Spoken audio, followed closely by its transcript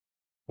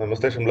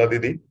Namaste, Shimla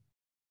Didi.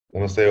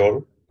 Namaste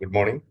all. Good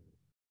morning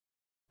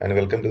and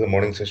welcome to the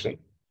morning session.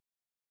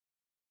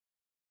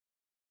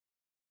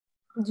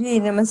 जी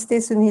नमस्ते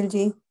सुनील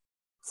जी,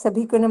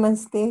 सभी को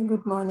नमस्ते,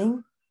 good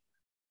morning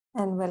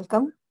and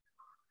welcome.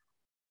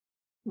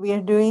 We are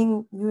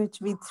doing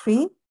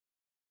UHV-iii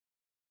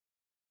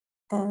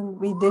and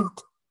we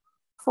did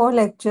 4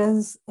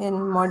 lectures in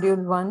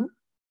module 1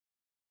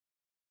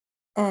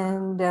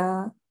 and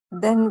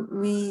then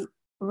we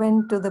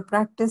went to the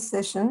practice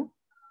session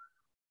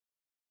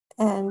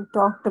and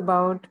talked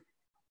about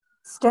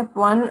step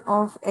 1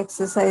 of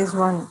exercise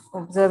 1,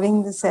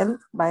 observing the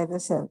self by the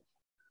self.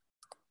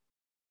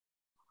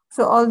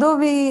 So although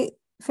we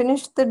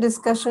finished the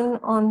discussion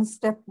on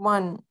step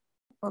 1,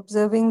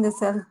 observing the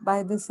self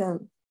by the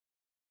self,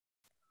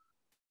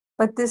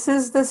 but this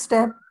is the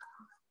step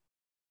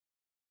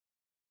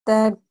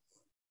that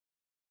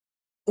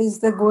is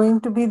going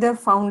to be the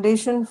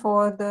foundation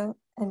for the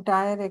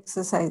entire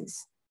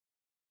exercise.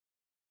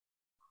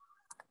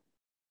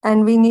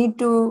 And we need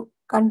to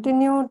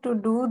continue to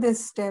do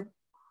this step,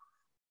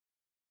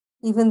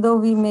 even though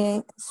we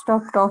may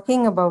stop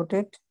talking about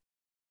it.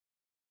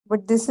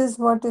 But this is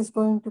what is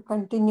going to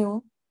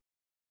continue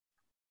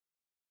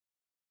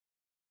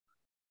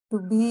to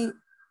be,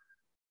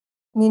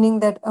 meaning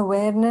that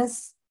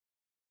awareness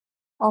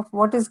of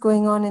what is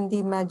going on in the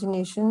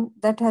imagination,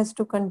 that has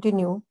to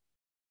continue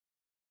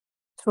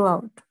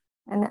throughout.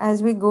 And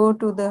as we go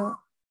to the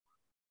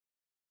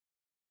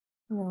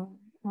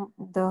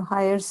the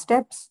higher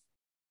steps,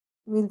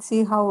 we'll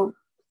see how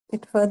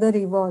it further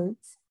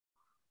evolves.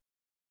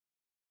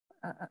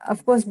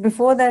 Of course,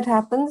 before that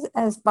happens,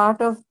 as part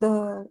of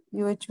the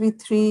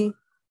UHV-iii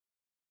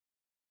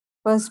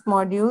first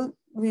module,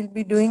 we'll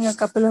be doing a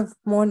couple of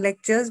more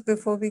lectures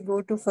before we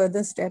go to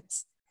further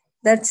steps.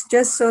 That's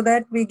just so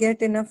that we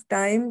get enough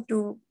time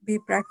to be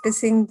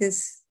practicing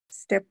this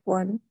step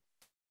 1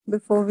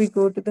 before we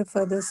go to the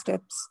further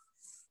steps.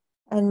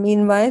 And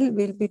meanwhile,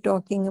 we'll be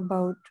talking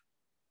about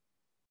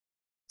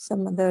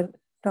some other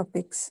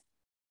topics.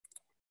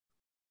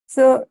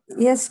 So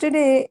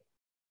yesterday,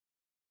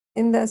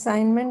 in the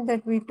assignment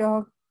that we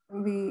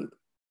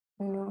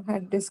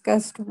had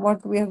discussed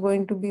what we are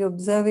going to be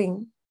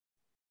observing.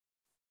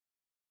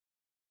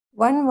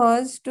 One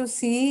was to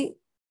see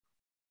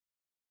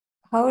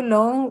how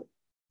long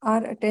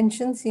our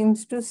attention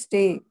seems to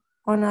stay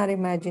on our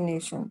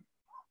imagination.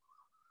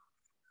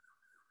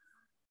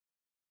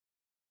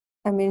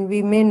 I mean,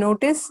 we may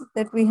notice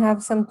that we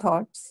have some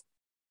thoughts,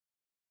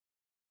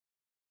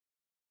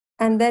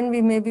 and then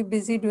we may be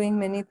busy doing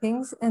many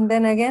things, and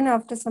then again,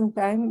 after some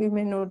time, we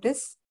may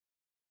notice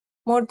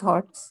more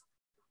thoughts.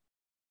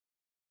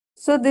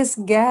 So this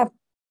gap,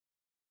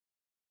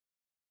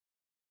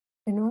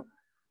 we'll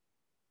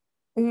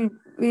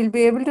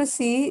be able to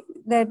see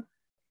that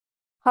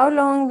how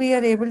long we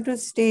are able to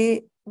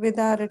stay with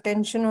our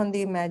attention on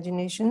the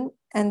imagination,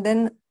 and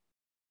then,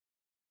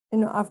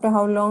 after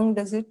how long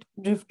does it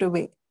drift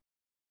away?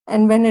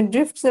 And when it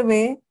drifts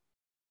away,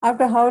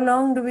 after how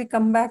long do we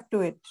come back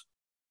to it?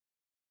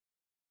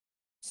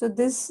 So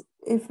this,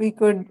 if we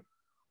could,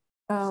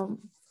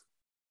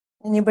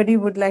 anybody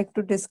would like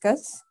to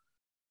discuss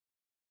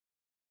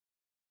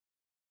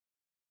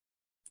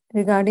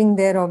regarding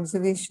their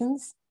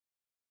observations,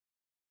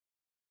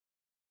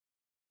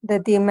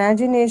 that the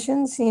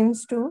imagination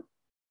seems to,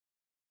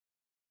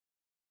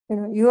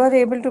 you are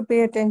able to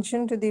pay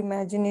attention to the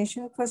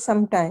imagination for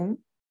some time,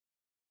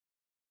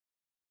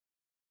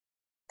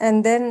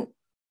 and then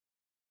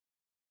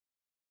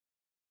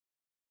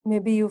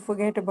maybe you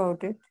forget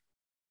about it.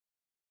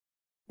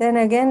 Then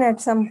again,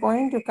 at some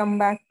point, you come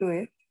back to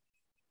it.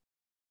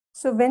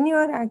 So when you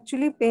are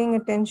actually paying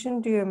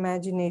attention to your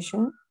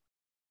imagination,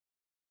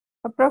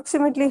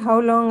 approximately how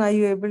long are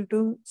you able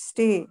to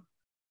stay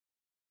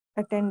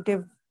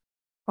attentive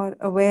or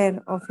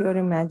aware of your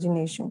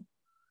imagination?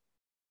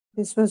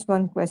 This was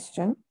one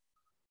question.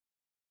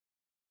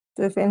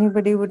 So if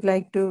anybody would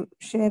like to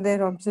share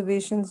their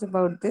observations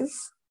about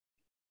this,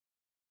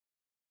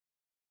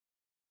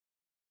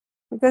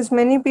 because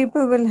many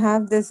people will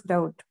have this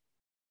doubt.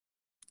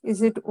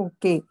 Is it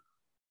okay?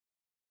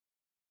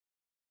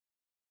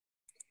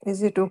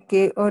 Is it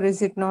okay or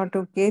is it not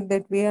okay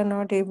that we are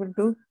not able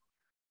to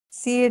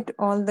see it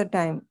all the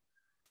time,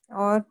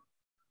 or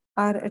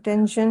our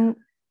attention,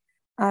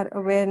 our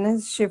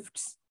awareness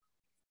shifts?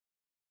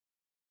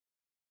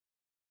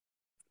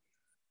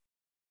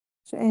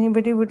 So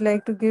anybody would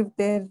like to give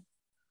their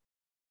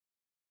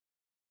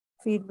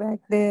feedback,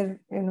 their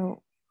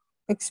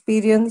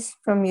experience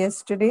from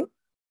yesterday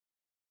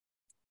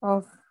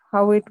of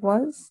how it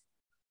was?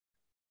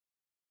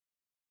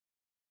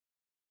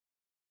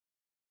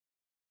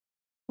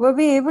 Were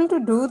we able to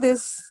do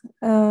this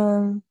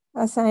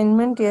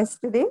assignment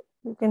yesterday?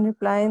 You can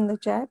reply in the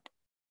chat.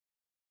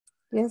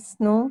 Yes,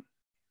 no.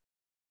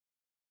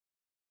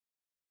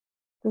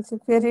 Because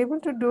if we are able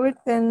to do it,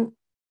 then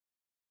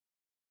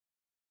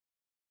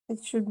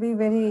it should be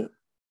very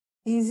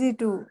easy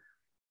to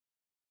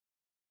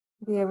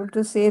be able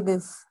to say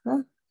this,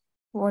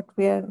 what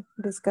we are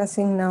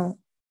discussing now.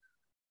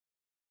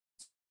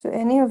 So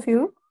any of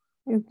you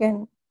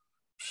can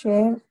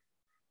share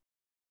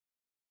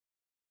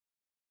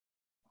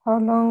how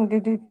long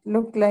did it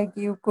look like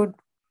you could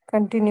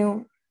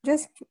continue?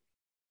 Just,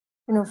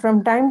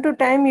 from time to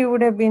time you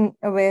would have been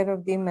aware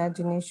of the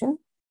imagination.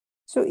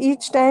 So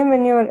each time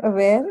when you are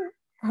aware,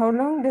 how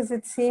long does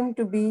it seem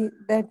to be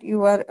that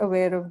you are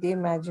aware of the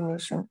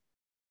imagination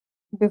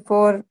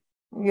before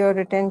your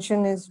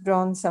attention is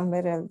drawn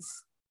somewhere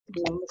else?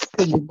 Namaste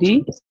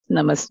Didi,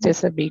 Namaste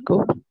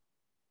Sabiko.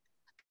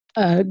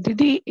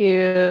 Didi,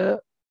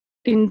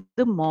 in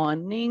the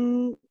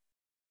morning,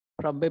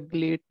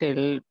 probably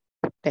till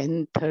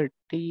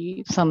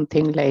 10:30,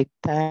 something like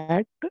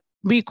that,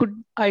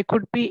 I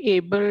could be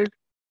able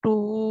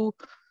to,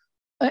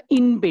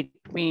 in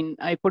between,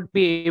 I could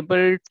be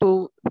able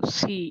to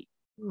see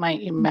my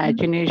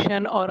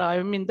imagination, or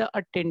I'm in the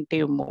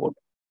attentive mode.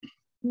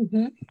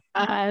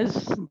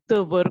 As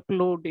the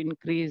workload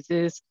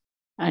increases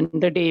and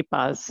the day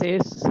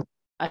passes,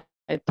 I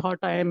thought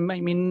I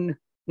mean,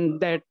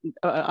 that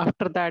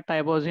after that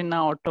I was in an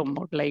auto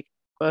mode, like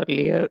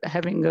earlier,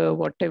 having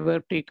whatever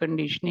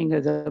preconditioning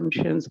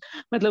assumptions,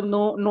 matlab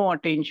no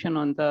attention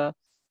on the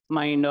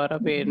mind or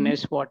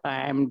awareness what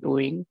I am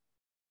doing.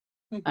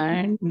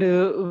 And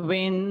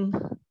when,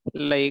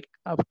 like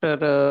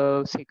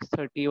after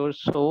 6:30 or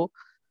so,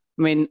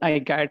 when I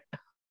got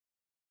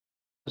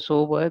was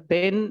over,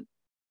 then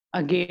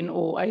again,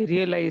 I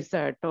realized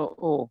that,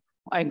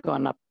 I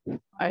gone up.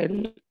 I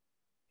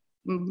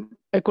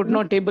could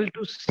not able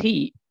to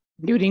see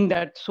during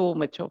that so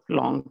much of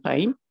long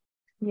time.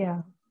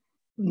 Yeah.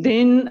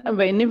 Then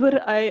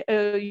whenever I,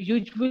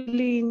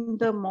 usually in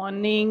the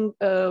morning,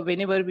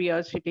 whenever we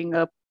are sitting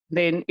up,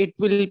 then it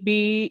will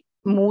be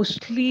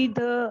mostly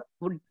the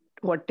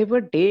whatever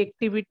day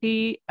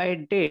activity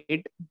I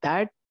did,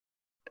 that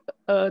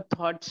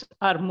thoughts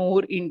are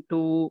more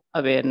into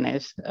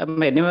awareness.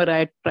 Whenever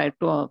I try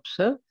to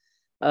observe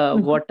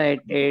what I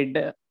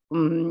did,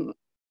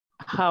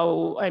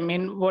 how, I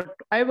mean, what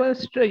I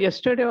was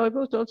yesterday, I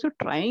was also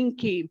trying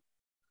to,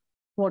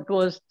 what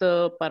was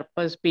the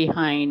purpose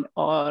behind,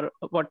 or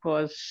what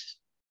was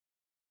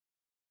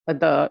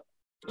the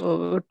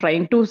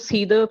trying to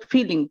see the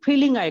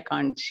feeling I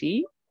can't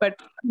see, but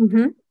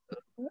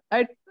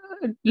I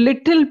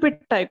little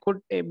bit I could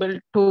able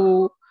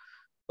to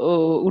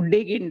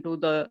dig into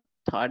the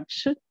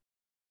thoughts.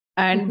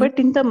 And but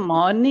in the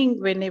morning,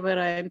 whenever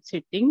I am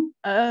sitting,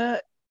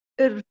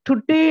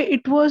 today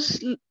it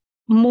was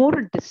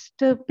more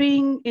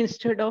disturbing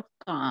instead of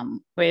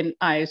calm when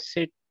I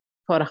sit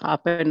for half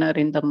an hour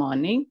in the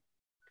morning.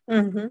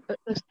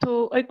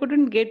 So I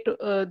couldn't get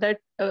that.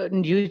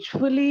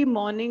 Usually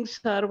mornings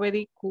are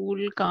very cool,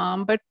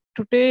 calm, but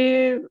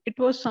today it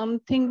was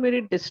something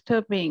very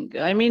disturbing.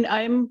 I mean,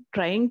 I'm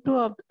trying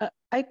to.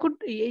 I could,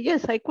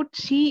 yes, I could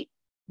see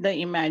the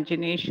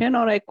imagination,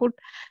 or I could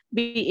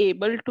be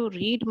able to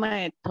read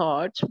my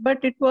thoughts,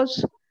 but it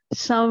was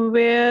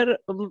somewhere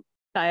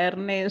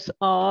tiredness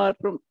or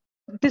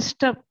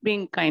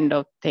disturbing kind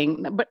of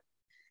thing. But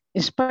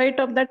in spite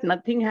of that,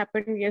 nothing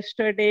happened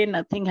yesterday,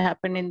 nothing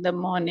happened in the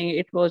morning.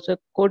 It was a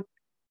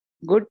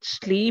good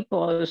sleep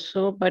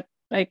also, but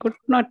I could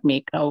not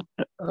make out.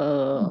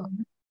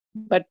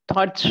 But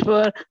thoughts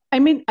were, I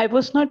mean, I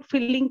was not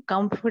feeling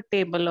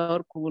comfortable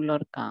or cool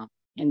or calm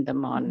in the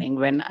morning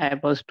when I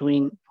was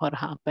doing for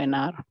half an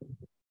hour.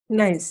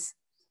 Nice.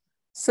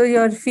 So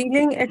your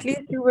feeling, at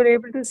least you were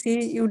able to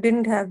see you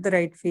didn't have the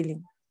right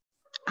feeling.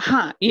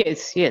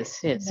 Yes.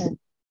 Very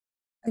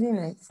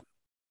nice.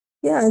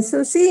 Yeah,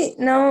 so see,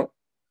 now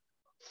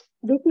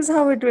this is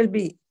how it will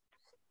be.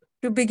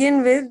 To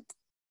begin with,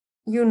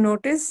 you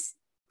notice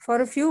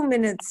for a few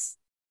minutes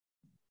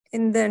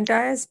in the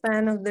entire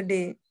span of the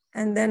day,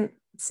 and then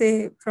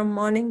say from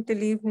morning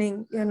till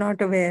evening, you're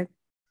not aware.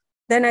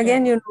 Then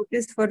again, you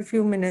notice for a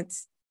few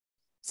minutes.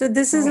 So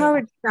this is how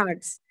it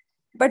starts.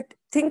 But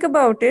think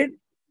about it,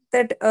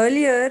 that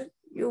earlier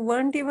you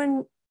weren't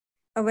even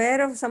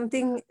aware of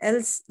something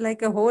else,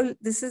 like a whole,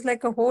 this is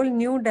like a whole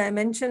new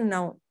dimension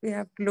now we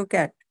have to look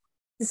at,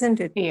 isn't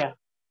it? Yeah.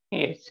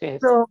 Yes.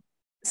 So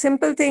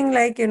simple thing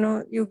like,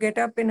 you get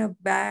up in a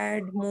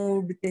bad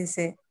mood, they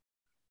say.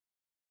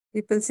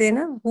 People say,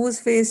 na, whose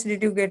face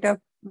did you get up,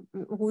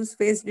 whose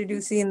face did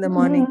you see in the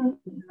morning?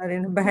 You are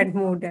in a bad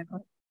mood and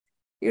all.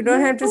 You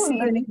don't have to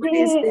see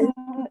anybody's face.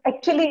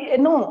 Actually,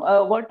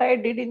 no. What I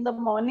did in the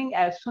morning,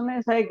 as soon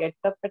as I get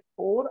up at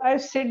 4, I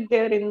sit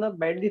there in the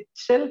bed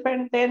itself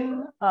and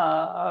then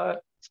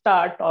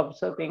start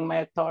observing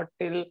my thought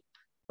till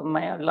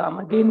my alarm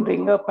again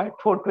ring up at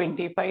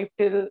 4:25,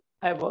 till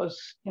I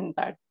was in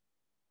that.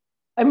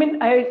 I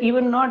mean, I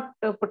even not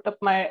put up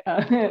my.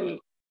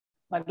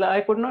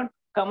 I could not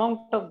come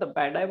out of the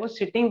bed. I was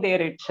sitting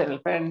there itself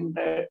and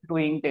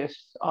doing this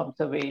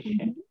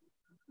observation.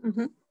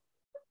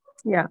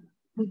 Yeah.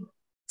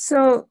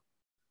 So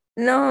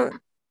now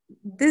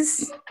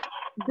this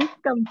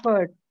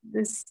discomfort,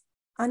 this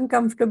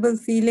uncomfortable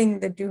feeling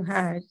that you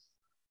had,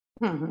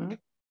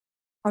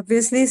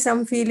 obviously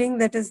some feeling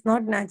that is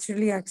not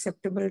naturally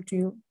acceptable to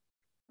you.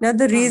 Now,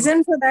 the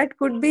reason for that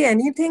could be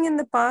anything in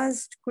the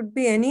past, could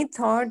be any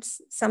thoughts,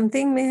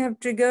 something may have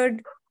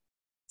triggered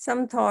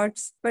some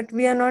thoughts, but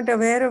we are not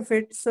aware of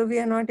it, so we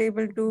are not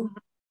able to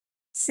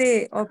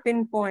say or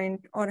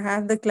pinpoint or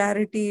have the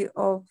clarity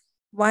of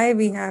why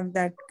we have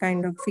that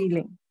kind of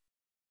feeling.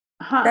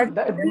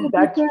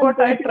 That's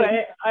what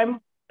I'm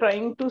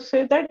trying to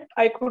say, that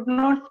I could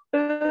not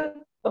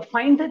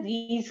find the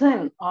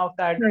reason of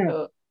that.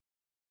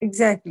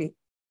 Exactly.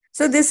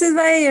 So this is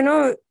why,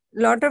 a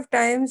lot of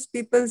times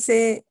people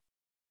say,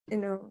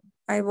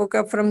 I woke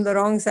up from the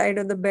wrong side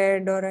of the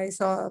bed, or I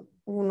saw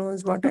who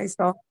knows what I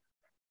saw.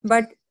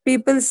 But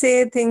people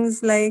say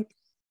things like,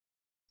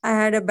 I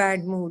had a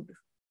bad mood.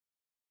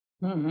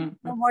 Now,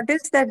 what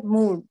is that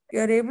mood?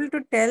 You're able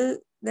to tell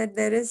that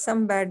there is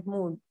some bad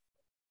mood.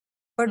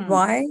 But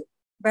why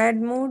bad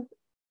mood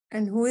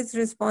and who is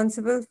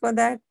responsible for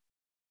that?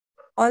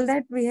 All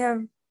that we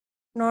have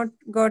not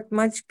got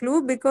much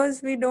clue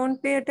because we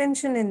don't pay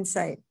attention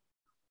inside.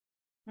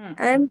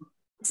 And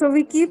so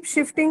we keep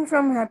shifting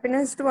from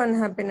happiness to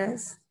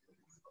unhappiness,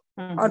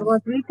 or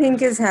what we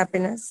think is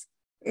happiness.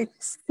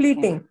 It's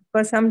fleeting.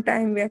 For some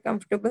time we are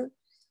comfortable,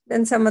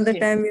 then some other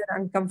time we are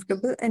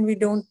uncomfortable and we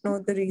don't know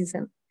the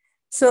reason.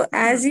 So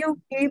as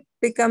you keep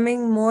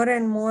becoming more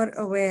and more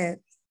aware,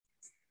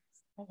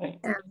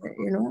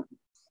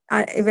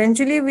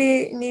 eventually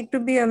we need to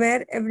be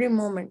aware every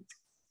moment.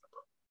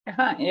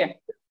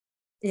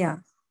 Yeah.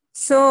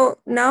 So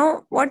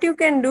now what you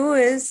can do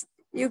is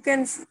you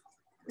can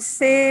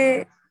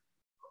say,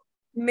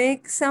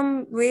 make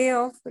some way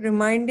of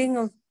reminding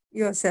of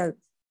yourself.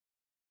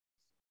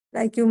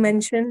 Like you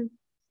mentioned,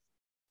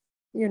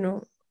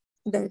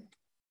 that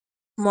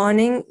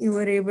morning you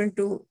were able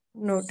to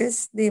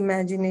notice the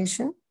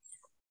imagination,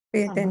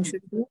 pay attention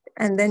to it,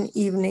 and then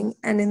evening,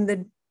 and in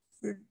the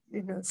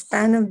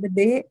span of the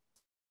day,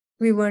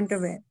 we weren't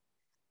aware.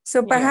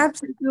 So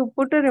perhaps if you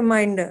put a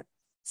reminder,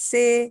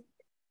 say,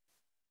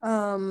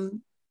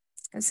 some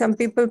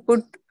people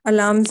put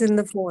alarms in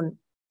the phone.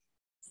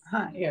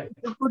 You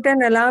put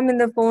an alarm in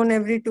the phone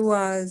every 2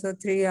 hours or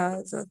 3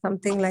 hours or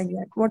something like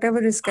that,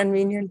 whatever is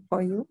convenient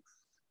for you.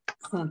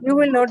 You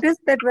will notice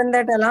that when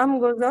that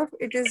alarm goes off,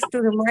 it is to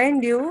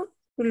remind you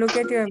to look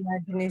at your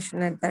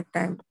imagination at that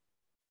time.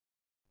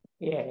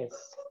 Yes.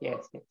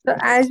 So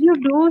as you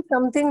do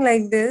something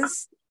like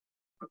this,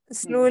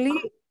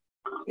 slowly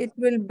it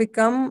will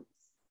become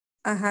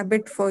a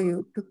habit for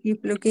you to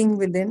keep looking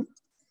within.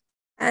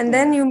 And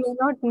then you may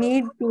not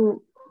need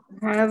to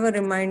have a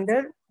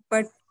reminder,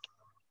 but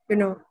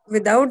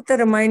without the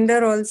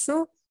reminder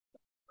also,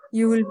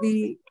 you will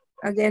be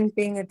again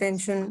paying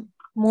attention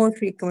more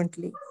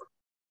frequently.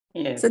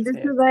 So this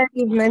is why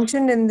we've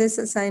mentioned in this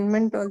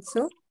assignment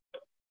also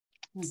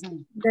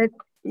that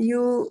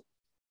you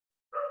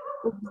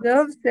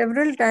observe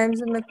several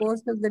times in the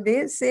course of the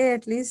day, say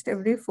at least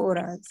every 4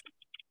 hours.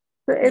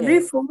 So every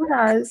 4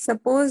 hours,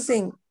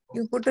 supposing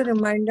you put a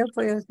reminder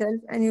for yourself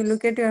and you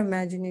look at your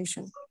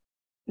imagination.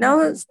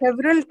 Now,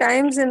 several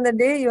times in the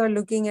day, you are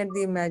looking at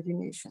the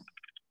imagination.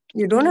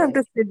 You don't have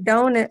to sit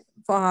down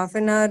for half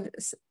an hour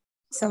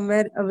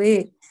somewhere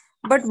away.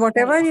 But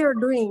whatever you're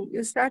doing,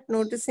 you start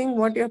noticing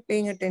what you're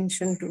paying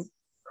attention to.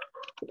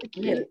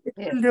 It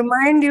will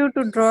remind you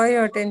to draw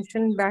your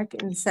attention back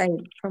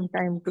inside from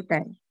time to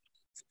time.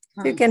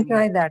 So you can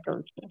try that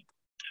also.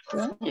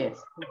 Yeah?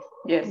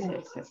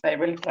 Yes. I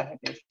will try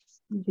this.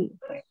 Ji.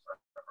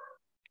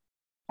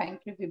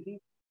 Thank you, Didi.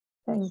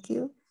 Thank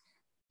you.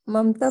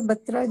 Mamta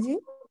Batra ji.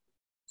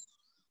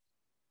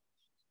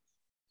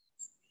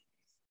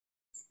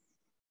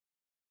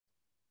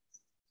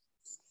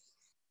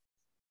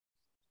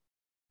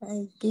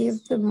 I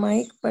gave the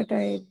mic, but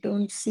I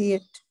don't see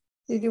it.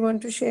 Did you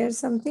want to share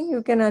something?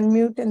 You can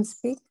unmute and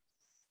speak.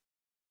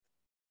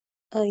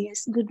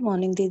 Yes, good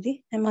morning,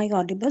 Didi. Am I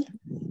audible?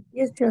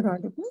 Yes, you're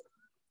audible.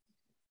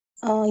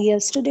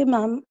 Yesterday,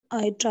 ma'am,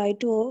 I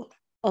tried to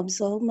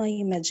observe my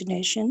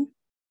imagination,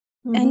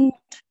 and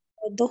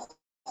the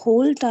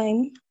whole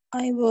time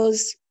I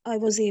was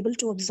able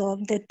to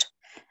observe that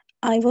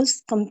I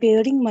was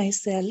comparing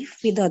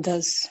myself with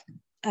others.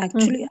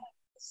 Actually, I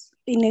was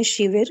in a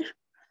shivir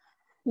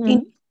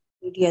in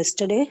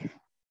yesterday,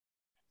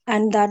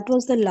 and that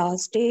was the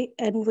last day,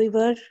 and we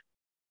were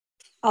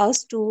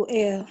asked to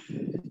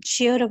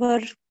share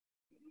our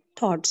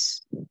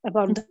thoughts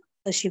about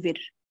the shivir.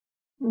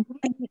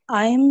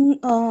 I'm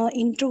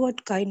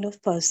introvert kind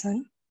of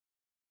person.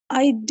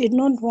 I did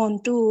not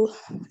want to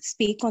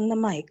speak on the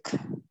mic.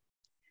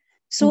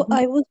 So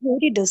I was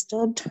very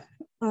disturbed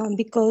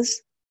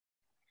because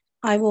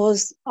I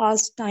was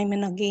asked time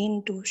and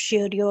again to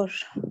share your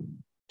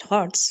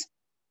thoughts.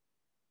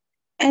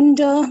 And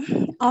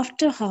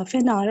after half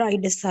an hour, I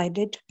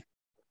decided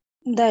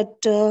that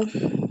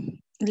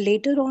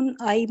later on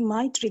I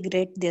might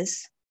regret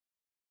this.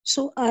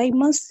 So I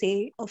must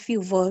say a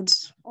few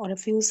words or a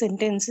few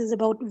sentences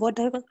about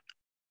whatever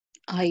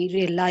I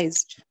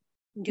realized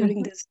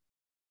during these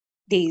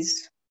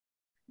days.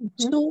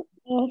 So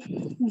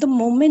the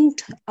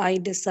moment I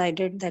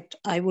decided that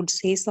I would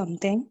say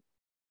something,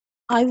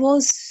 I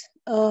was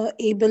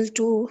able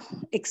to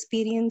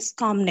experience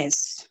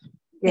calmness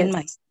in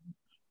my.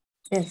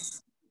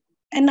 Yes.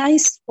 And I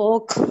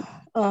spoke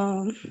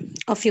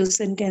a few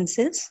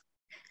sentences.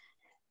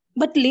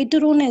 But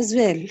later on as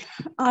well,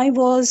 I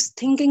was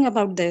thinking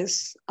about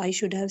this. I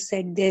should have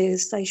said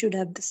this. I should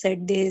have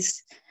said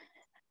this.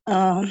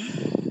 Um,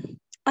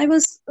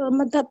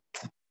 matlab,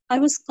 I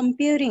was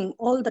comparing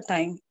all the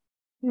time.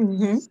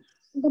 Mm-hmm.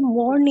 In the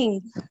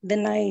morning,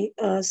 when I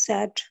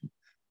sat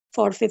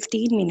for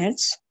 15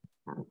 minutes,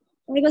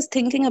 I was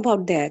thinking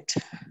about that.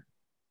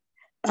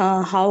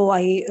 How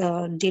I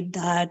did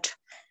that.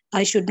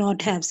 I should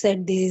not have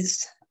said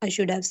this. I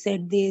should have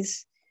said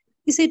this.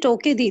 Is it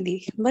okay,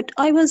 Didi? But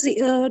I was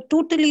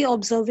totally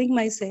observing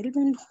myself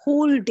and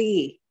whole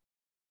day,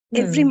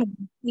 every Mm-hmm.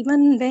 moment,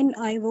 even when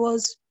I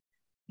was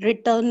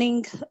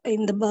returning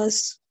in the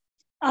bus,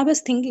 I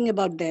was thinking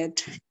about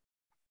that. I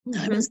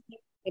Mm-hmm. was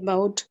thinking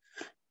about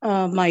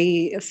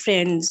my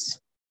friends,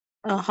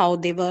 how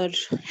they were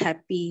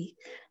happy,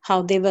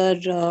 how they were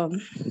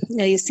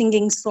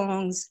singing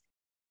songs,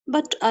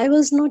 but I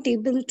was not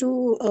able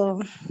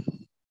to,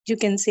 you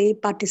can say,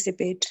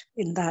 participate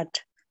in that.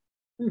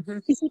 Mm-hmm.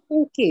 Is it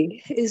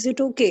okay? Is it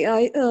okay?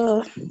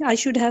 I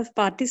should have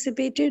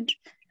participated,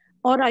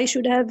 or I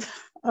should have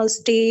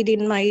stayed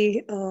in my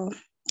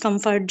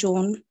comfort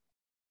zone,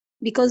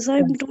 because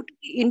I'm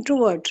totally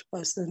introvert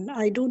person.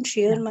 I don't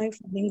share Yeah. my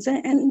feelings,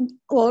 and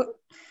or,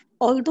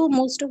 although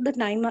most of the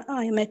time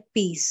I am at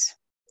peace,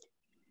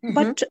 Mm-hmm.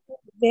 but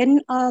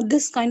when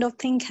this kind of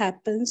thing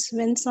happens,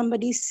 when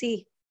somebody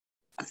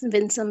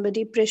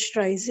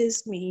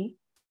pressurizes me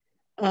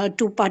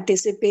to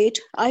participate,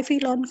 I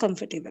feel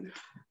uncomfortable.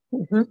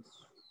 Mm-hmm.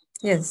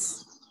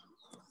 Yes.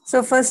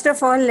 So first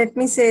of all, let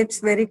me say it's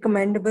very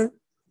commendable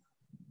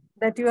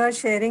that you are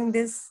sharing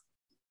this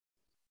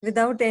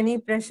without any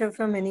pressure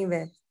from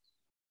anywhere.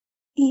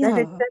 That Yeah,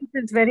 itself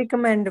is very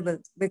commendable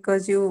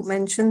because you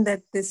mentioned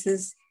that this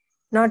is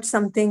not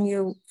something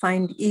you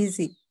find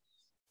easy.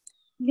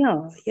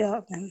 yeah,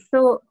 ma'am.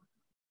 So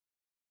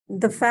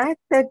the fact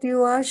that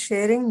you are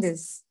sharing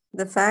this,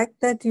 the fact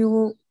that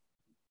you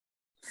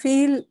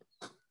feel,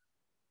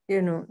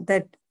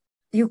 that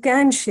you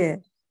can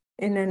share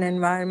in an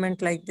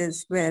environment like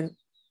this where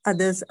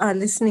others are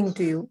listening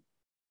to you,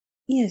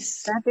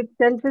 Yes, that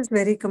itself is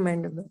very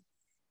commendable.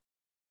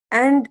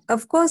 And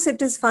of course,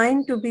 it is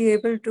fine to be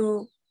able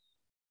to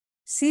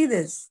see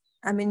this.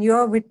 I mean, you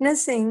are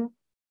witnessing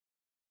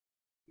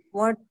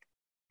what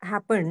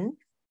happened,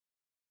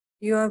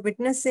 you are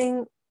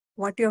witnessing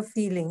what you're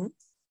feeling,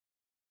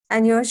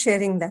 and you're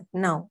sharing that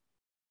now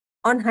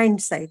on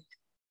hindsight,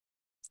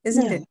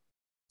 isn't yeah, it?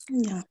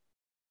 yeah,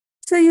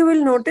 So you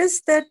will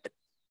notice that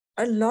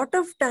a lot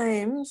of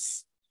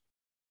times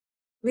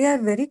we are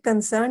very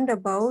concerned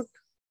about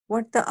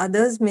what the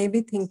others may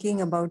be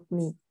thinking about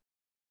me.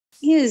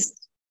 yes.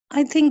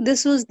 I think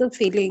this was the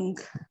feeling.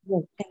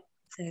 Yes.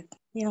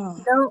 Yeah,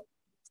 Now,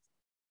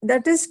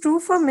 that is true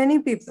for many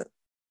people.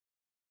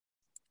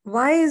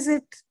 Why is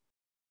it?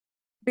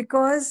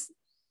 Because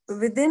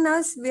within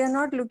us, we are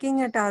not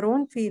looking at our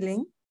own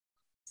feeling.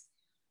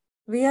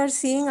 We are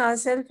seeing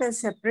ourselves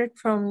as separate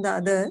from the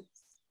other.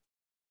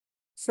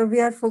 So we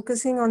are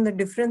focusing on the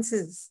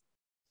differences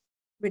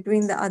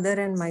between the other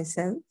and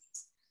myself.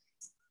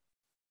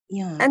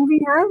 yeah, And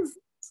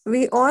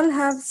we all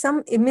have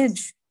some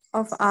image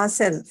of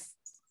ourselves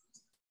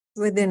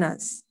within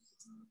us.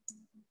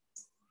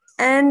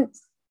 And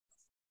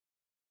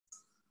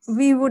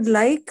we would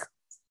like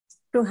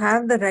to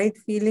have the right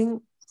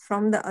feeling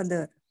from the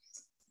other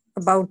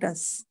about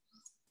us.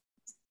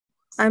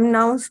 I'm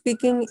now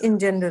speaking in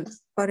general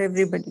for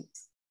everybody.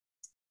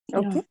 yeah,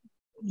 Okay.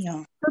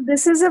 yeah, So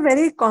this is a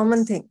very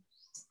common thing.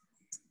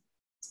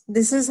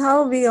 This is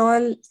how we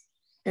all,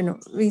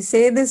 we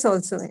say this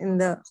also in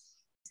the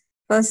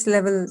first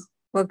level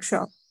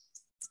workshop,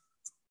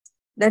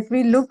 that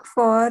we look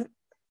for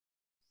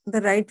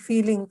the right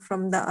feeling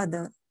from the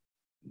other.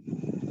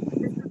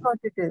 This is what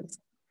it is.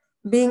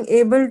 Being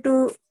able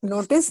to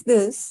notice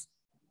this,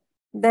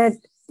 that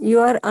you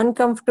are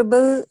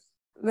uncomfortable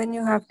when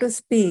you have to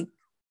speak.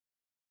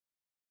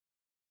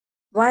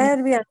 Why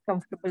are we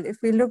uncomfortable? If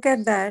we look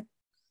at that,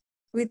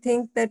 we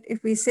think that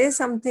if we say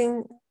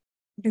something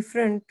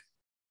different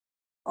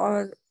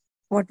or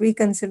what we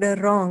consider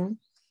wrong,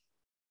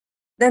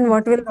 then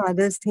what will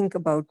others think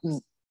about me?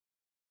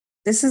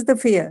 This is the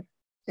fear,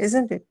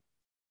 isn't it?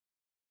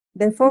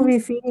 Therefore, yeah. we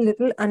feel a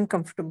little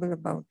uncomfortable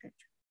about it.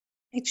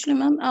 Actually,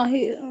 ma'am,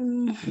 I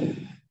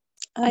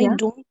Yeah.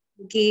 don't.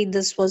 Okay,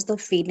 this was the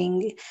feeling.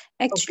 Okay.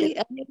 Actually,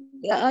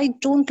 I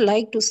don't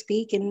like to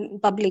speak in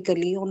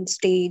publicly on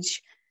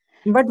stage.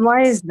 But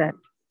why is that?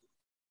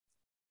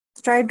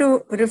 Try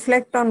to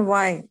reflect on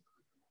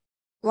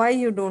why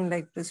you don't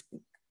like to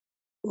speak.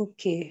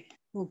 Okay,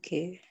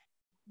 okay,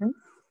 Hmm?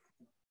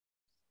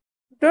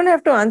 Don't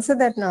have to answer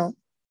that now.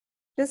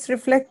 Just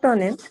reflect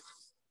on it.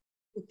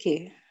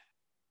 okay.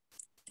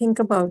 Think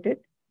about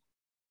it.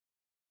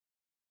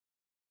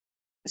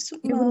 So,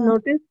 You will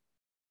notice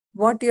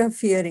what you are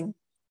fearing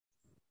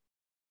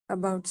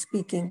about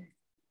speaking.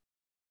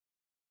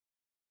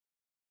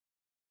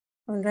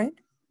 All right.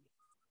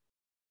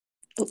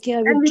 Okay, I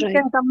And will we try.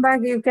 can come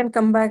back, you can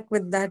come back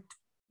with that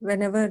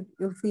whenever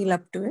you feel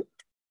up to it.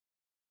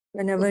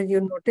 Whenever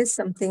you notice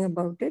something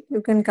about it,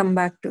 you can come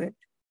back to it.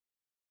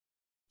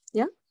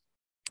 Yeah.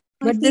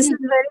 I But this feel, is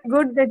very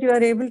good that you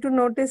are able to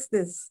notice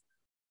this,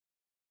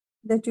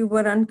 that you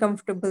were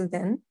uncomfortable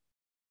then.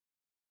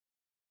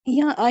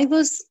 yeah, I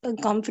was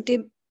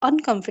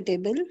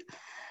uncomfortable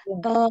Yeah.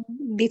 uh,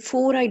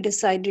 before I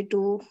decided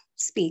to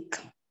speak.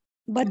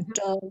 But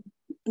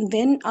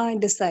then I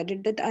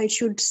decided that I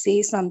should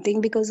say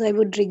something because I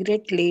would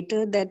regret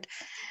later that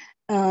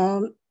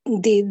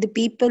the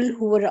people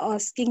who were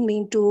asking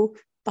me to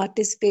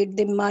participate,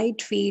 they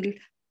might feel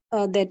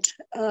that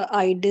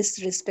I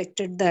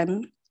disrespected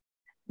them.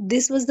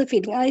 This was the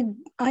feeling.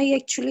 I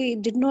actually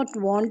did not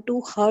want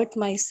to hurt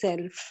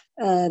myself.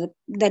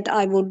 That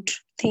I would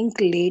think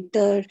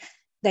later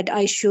that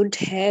I should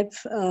have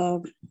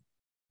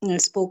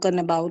spoken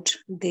about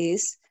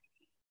this.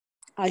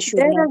 I should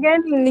Then not.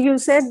 again, you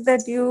said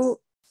that you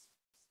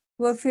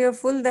were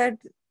fearful that,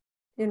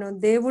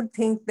 they would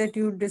think that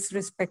you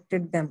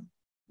disrespected them.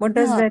 What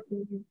does Yeah, that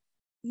mean?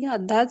 yeah.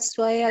 That's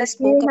why I That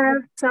spoke they about.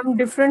 have some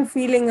different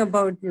feeling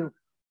about you,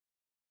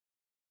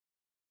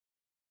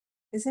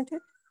 isn't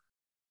it?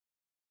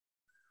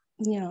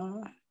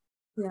 Yeah,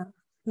 Yeah.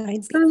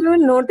 might So be. you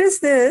will notice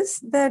this,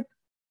 that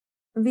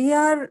we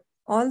are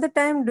all the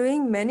time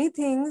doing many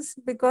things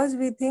because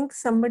we think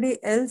somebody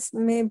else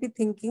may be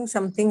thinking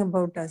something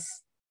about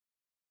us.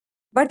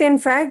 But in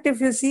fact,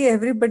 if you see,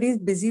 everybody is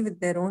busy with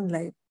their own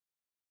life.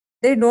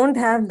 They don't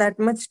have that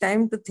much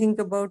time to think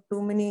about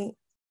too many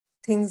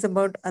things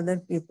about other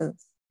people.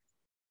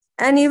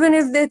 And even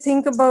if they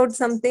think about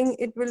something,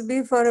 it will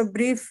be for a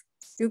brief.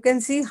 You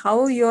can see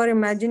how your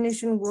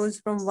imagination goes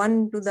from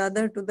one to the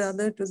other, to the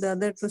other, to the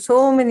other, to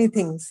so many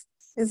things,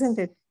 isn't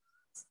it?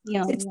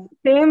 Yeah, It's yeah.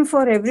 the same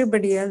for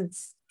everybody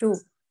else too.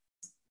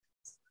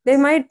 They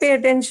might pay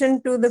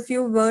attention to the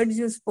few words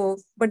you spoke,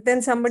 but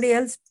then somebody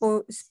else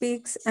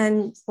speaks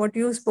and what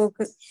you spoke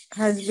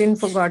has been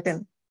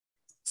forgotten.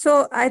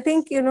 So I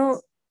think,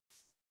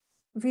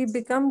 we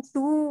become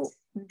too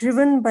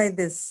driven by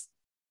this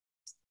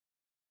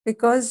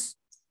because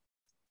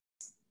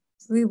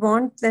we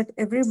want that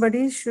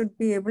everybody should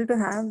be able to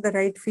have the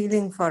right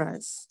feeling for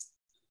us.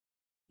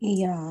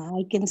 Yeah,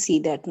 I can see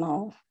that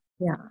now.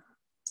 Yeah.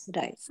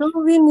 Right. So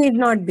we need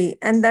not be,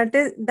 and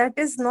that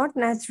is not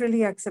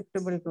naturally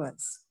acceptable to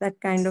us,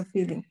 that kind of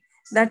feeling.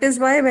 That is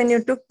why when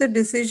you took the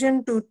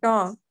decision to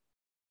talk,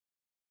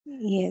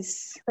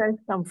 Yes. you felt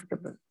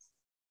comfortable.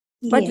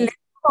 But Yes. later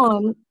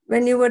on,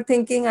 when you were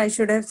thinking, I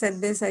should have said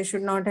this, I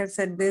should not have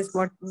said this,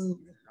 what,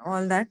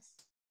 all that,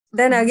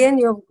 then again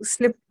you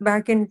slipped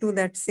back into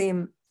that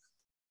same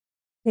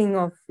thing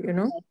of,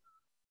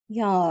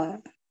 Yeah.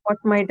 what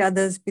might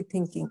others be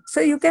thinking.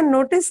 So you can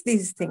notice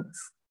these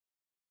things.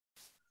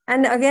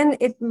 And again,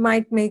 it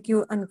might make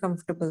you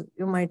uncomfortable.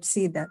 You might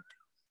see that.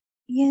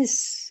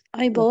 Yes.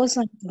 I Yeah. was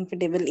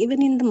uncomfortable.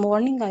 Even in the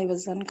morning, I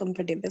was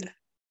uncomfortable.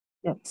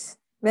 Yes.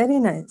 Very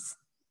nice.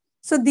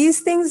 So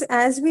these things,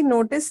 as we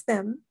notice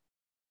them,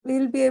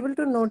 we'll be able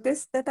to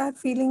notice that our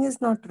feeling is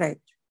not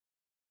right.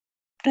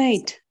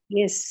 Right.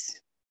 Yes.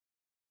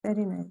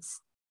 Very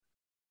nice.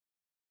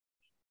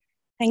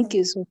 Thank Thank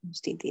you so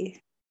much,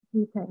 Didi.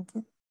 you. Thank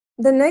you.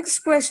 The next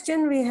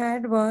question we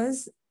had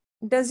was,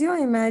 does your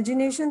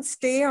imagination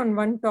stay on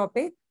one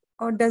topic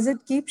or does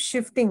it keep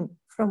shifting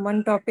from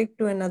one topic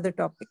to another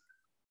topic?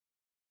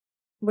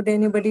 Would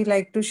anybody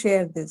like to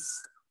share this?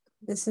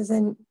 This is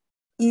an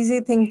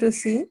easy thing to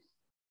see.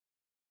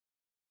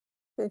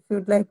 So if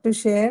you'd like to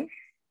share,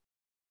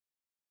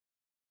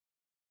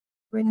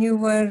 when you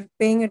were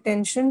paying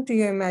attention to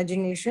your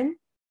imagination,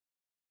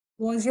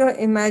 was your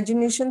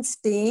imagination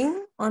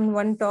staying on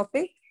one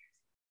topic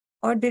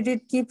or did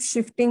it keep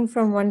shifting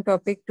from one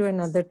topic to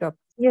another topic?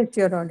 Yes,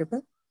 you're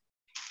audible.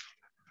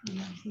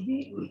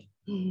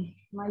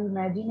 My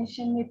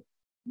imagination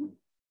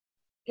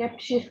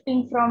kept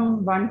shifting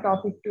from one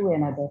topic to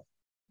another.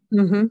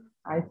 Mm-hmm.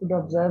 I could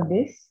observe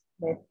this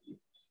that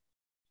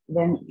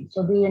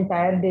so the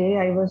entire day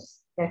I was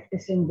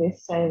practicing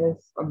this. I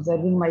was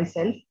observing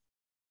myself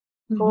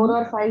Mm-hmm. 4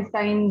 or 5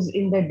 times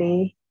in the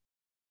day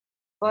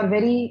for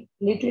very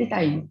little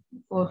time,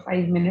 4 or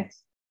 5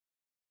 minutes.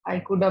 I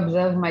could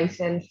observe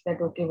myself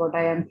that okay, what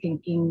I am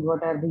thinking,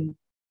 what are the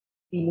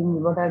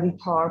feelings, what are the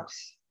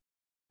thoughts,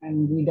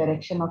 and the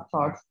direction of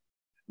thoughts.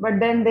 But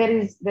then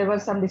there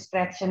was some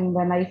distraction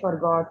when I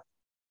forgot.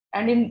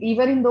 And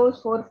even in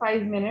those 4 or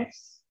 5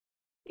 minutes,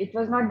 it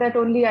was not that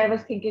only I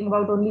was thinking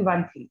about only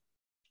one thing.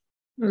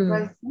 It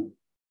was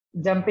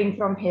jumping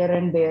from here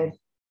and there.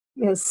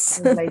 Yes.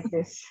 It was like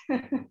this.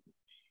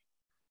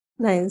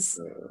 Nice.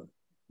 So,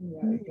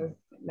 yeah, it was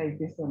like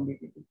this only.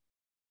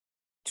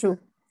 True.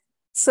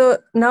 So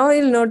now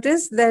you'll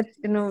notice that,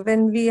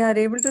 when we are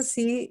able to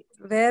see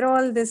where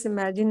all this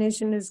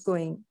imagination is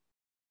going,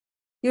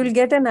 you'll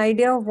get an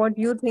idea of what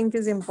you think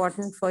is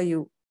important for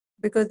you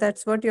because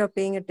that's what you're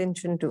paying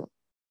attention to.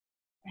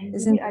 And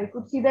Isn't I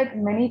could see that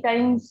many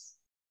times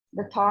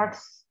the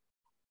thoughts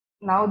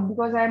now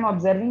because I am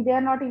observing, they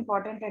are not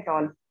important at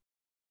all.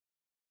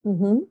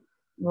 Mm-hmm.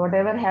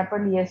 Whatever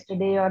happened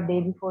yesterday or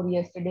day before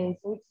yesterday,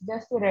 so it's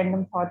just a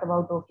random thought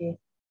about, okay,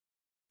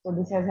 so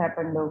this has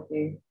happened,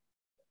 okay,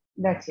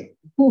 that's it.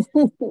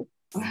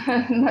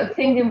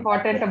 Nothing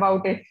important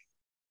about it.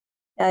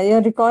 Yeah,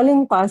 you're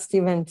recalling past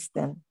events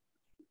then.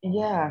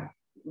 Yeah,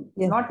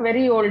 Yes. not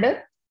very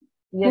older.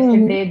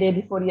 Yesterday, day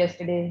before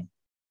yesterday,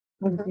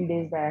 2-3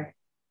 days back.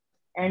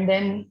 And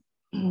then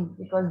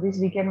because this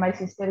weekend my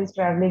sister is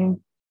traveling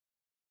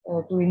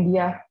to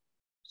India,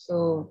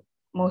 so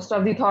most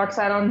of the thoughts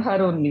are on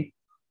her only.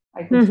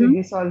 I could see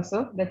this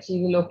also, that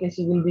she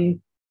will be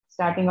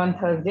starting on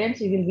Thursday and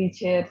she will reach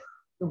here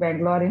to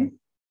Bangalore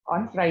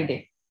on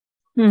Friday.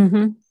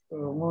 Mm-hmm.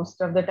 So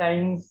most of the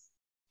times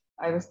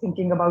I was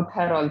thinking about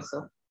her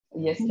also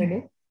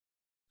yesterday.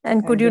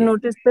 And could you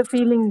notice the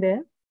feeling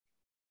there?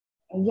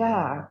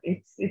 Yeah,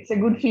 it's a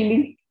good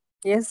feeling.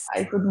 Yes.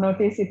 I could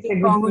notice it's a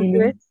Look good forward to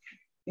feeling. it.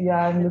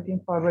 Yeah, I'm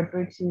looking forward to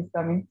it. She's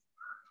coming.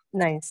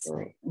 Nice.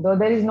 So, though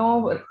there is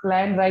no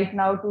plan right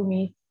now to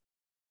meet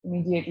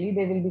immediately,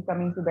 they will be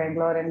coming to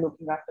Bangalore and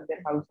looking after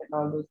their house and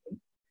all those things.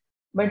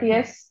 But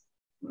yes,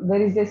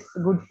 there is this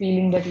good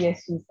feeling that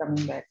yes, she's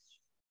coming back.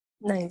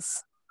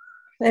 Nice.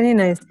 Very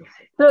nice.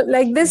 So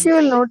like this, you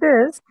will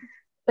notice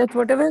that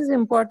whatever is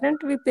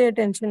important, we pay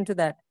attention to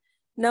that.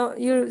 Now,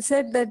 you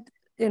said that,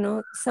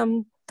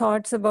 some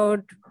thoughts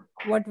about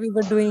what we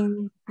were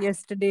doing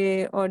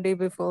yesterday or day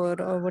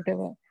before or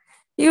whatever.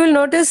 You will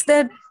notice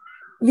that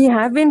we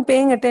have been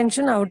paying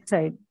attention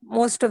outside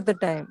most of the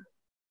time.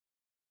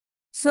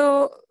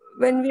 So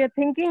when we are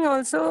thinking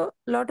also,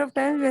 a lot of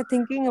times we are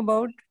thinking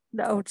about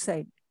the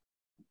outside.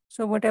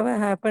 So whatever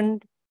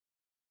happened,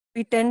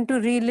 we tend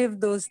to relive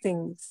those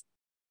things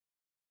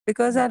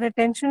because our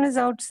attention is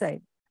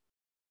outside.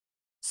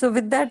 So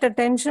with that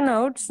attention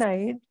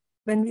outside,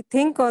 when we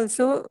think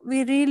also,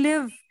 we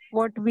relive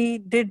what we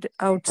did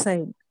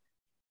outside.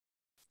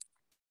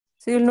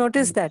 So you'll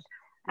notice that.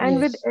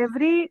 And with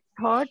every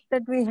thought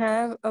that we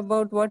have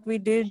about what we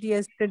did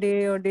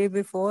yesterday or day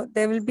before,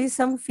 there will be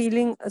some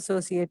feeling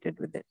associated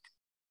with it.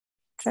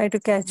 Try to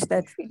catch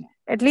that feeling.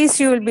 At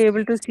least you will be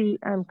able to see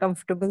I'm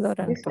comfortable or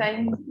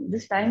uncomfortable.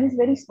 This time is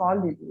very small,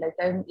 Didi. Like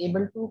I'm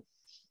able to,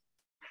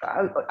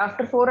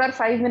 after 4 or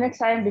 5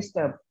 minutes, I am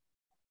disturbed.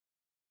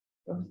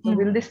 So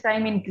will this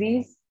time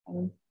increase?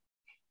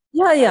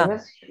 Yeah.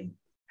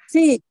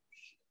 See,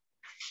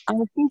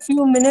 after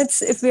few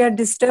minutes, if we are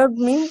disturbed,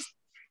 means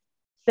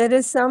there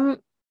is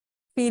some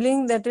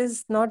feeling that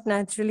is not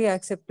naturally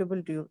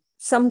acceptable to you.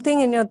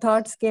 Something in your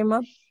thoughts came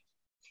up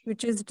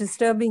which is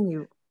disturbing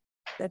you.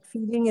 That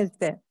feeling is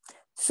there.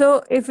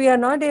 So if we are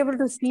not able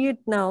to see it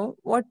now,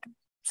 what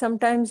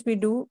sometimes we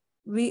do,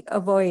 we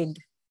avoid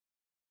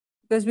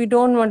because we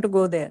don't want to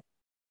go there.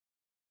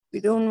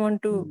 We don't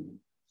want to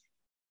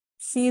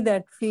see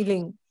that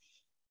feeling,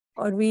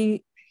 or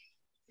we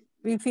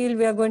feel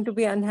we are going to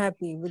be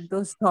unhappy with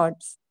those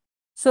thoughts.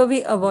 So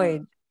we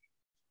avoid.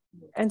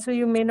 And so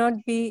you may not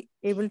be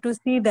able to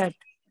see that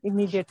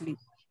immediately.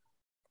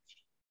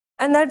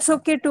 And that's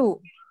okay too,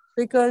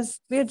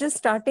 because we are just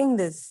starting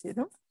this,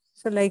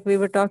 So like we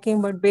were talking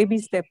about baby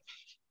steps.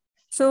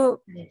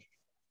 So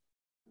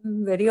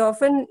very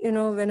often,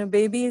 when a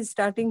baby is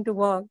starting to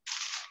walk,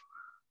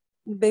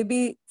 the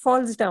baby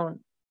falls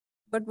down.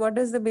 But what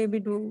does the baby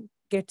do?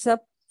 Gets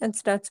up and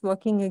starts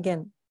walking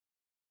again,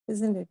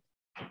 isn't it?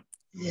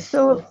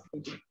 So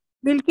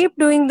we'll keep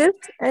doing this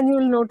and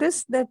you'll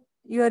notice that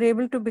you are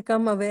able to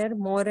become aware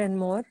more and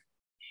more.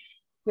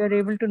 You're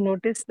able to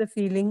notice the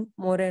feeling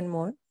more and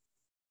more.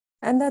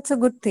 And that's a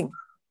good thing,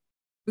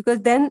 because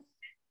then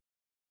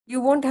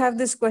you won't have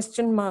this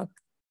question mark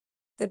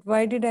that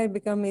why did I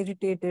become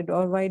irritated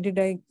or why did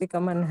I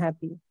become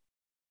unhappy?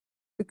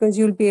 Because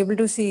you'll be able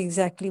to see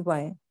exactly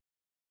why.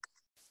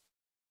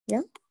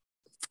 Yeah?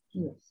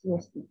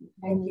 Yes.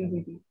 Thank you,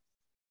 Didi.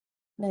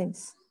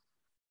 Nice.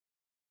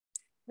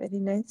 Very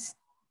nice.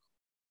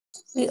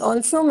 We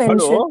also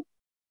mentioned... Hello.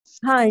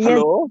 Yes.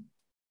 Hello.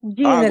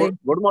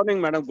 Good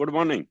Morning, madam. Good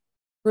morning.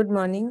 Good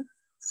morning.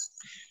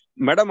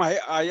 Madam,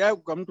 I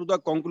have come to the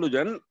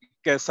conclusion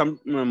that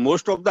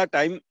most of the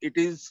time it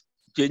is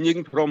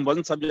changing from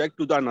one subject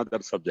to the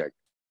another subject.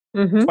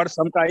 But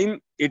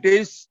sometimes it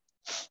is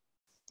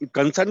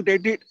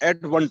concentrated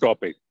at one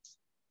topic.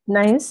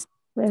 Nice.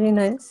 Very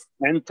nice.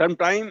 And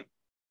sometimes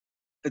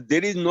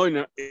there is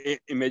no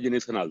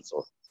imagination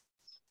also.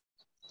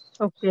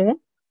 Okay.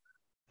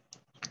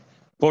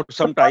 For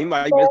some time,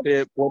 I may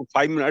say for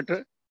 5 minutes,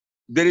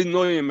 there is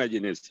no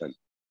imagination.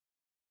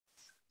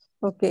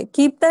 Okay.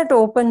 Keep that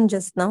open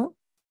just now.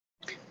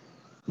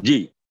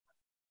 Ji.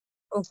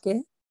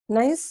 Okay.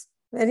 Nice.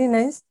 Very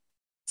nice.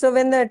 So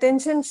when the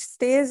attention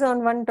stays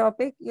on one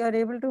topic, you are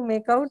able to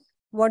make out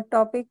what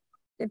topic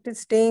it is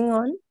staying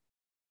on.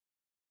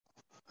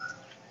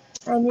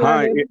 And you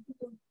are able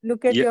to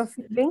look at your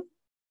feeling.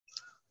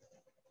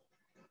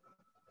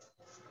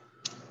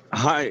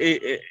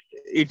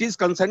 It is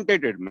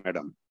concentrated,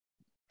 madam.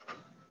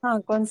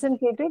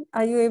 Concentrated.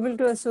 Are you able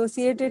to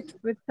associate it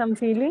with some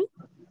feeling?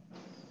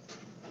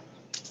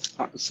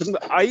 So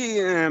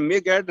I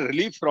may get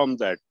relief from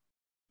that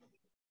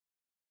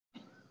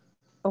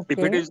if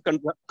it Okay. is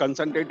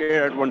concentrated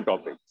at one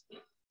topic.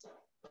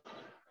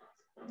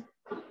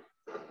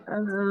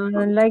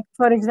 Like,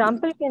 for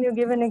example, can you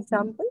give an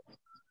example?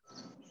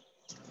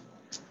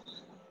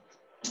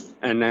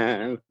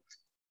 And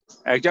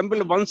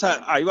example, once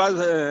I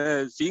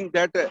was seeing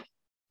that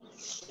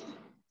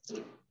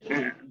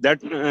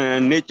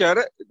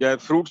nature, the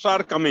fruits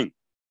are coming,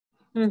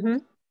 Mm-hmm.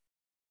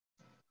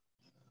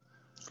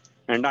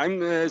 and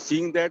I'm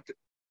seeing that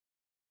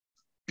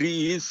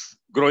tree is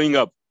growing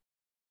up,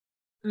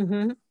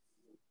 Mm-hmm.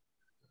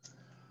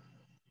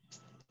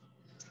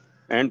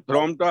 and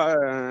from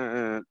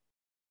the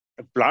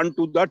plant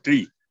to the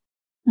tree,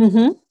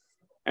 Mm-hmm.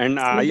 and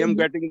I am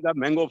getting the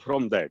mango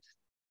from that,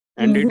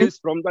 and it Mm-hmm. is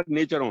from the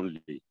nature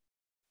only.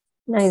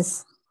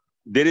 Nice.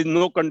 There is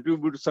no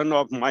contribution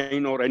of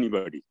mine or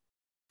anybody.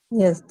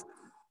 Yes.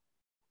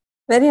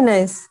 Very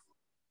nice.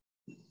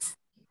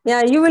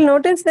 Yeah, you will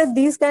notice that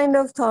these kind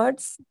of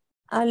thoughts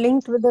are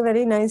linked with a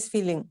very nice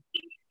feeling,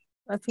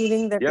 a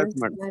feeling that Yes, is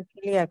madam.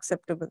 naturally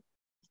acceptable.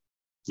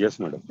 Yes,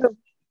 madam. So,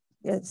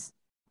 yes.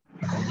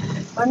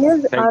 One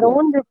is Thank our you.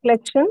 own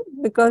reflection,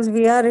 because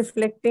we are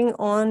reflecting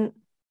on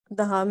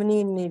the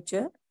harmony in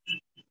nature.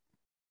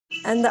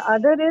 And the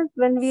other is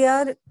when we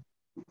are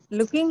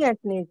looking at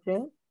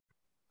nature,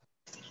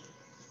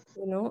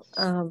 you know,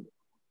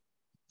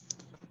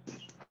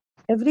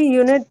 every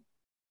unit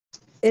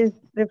is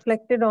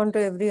reflected onto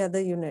every other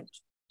unit.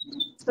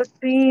 So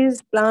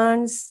trees,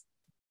 plants,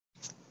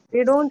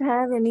 they don't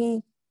have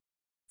any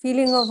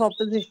feeling of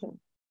opposition.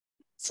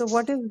 So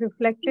what is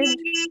reflected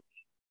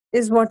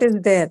is what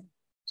is there.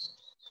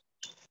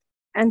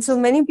 And so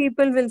many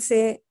people will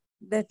say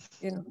that,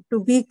 you know, to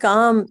be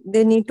calm,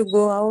 they need to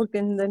go out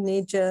in the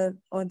nature,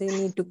 or they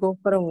need to go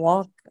for a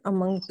walk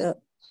among the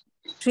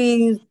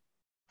trees,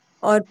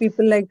 or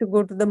people like to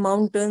go to the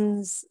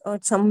mountains or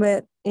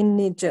somewhere in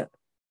nature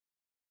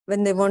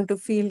when they want to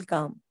feel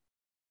calm.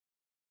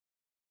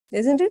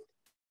 Isn't it?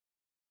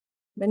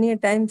 Many a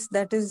times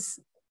that is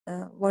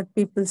what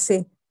people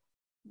say.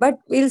 But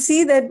we'll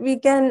see that we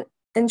can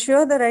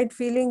ensure the right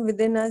feeling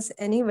within us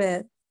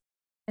anywhere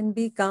and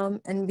be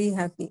calm and be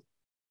happy.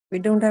 We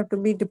don't have to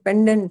be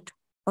dependent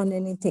on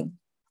anything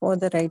for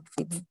the right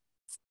feeling.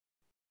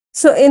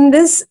 So in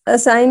this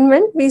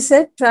assignment, we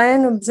said try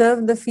and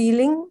observe the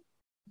feeling,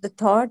 the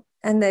thought,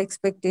 and the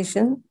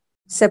expectation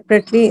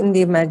separately in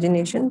the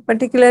imagination.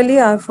 Particularly,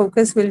 our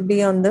focus will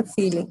be on the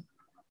feeling.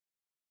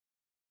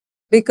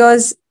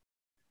 Because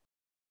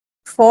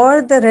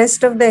for the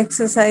rest of the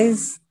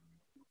exercise,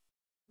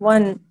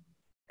 one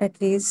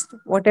at least,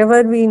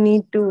 whatever we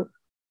need to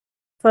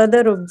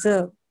further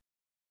observe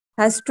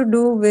has to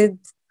do with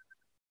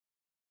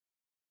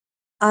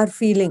our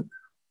feeling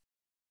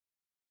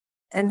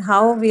and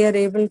how we are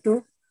able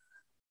to,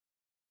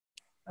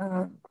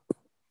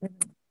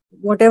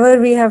 whatever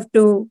we have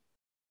to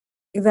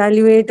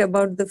evaluate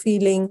about the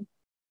feeling.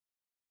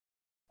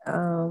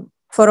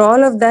 For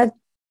all of that,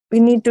 we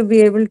need to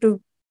be able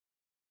to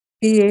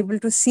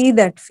see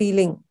that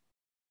feeling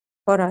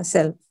for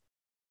ourselves.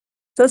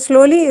 So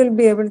slowly you'll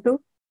be able to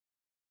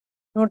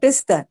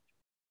notice that.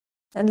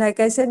 And like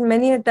I said,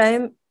 many a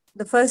time,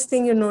 the first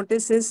thing you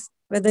notice is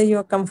whether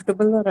you're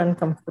comfortable or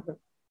uncomfortable.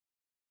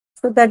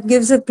 So that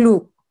gives a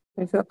clue.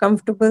 If you're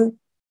comfortable,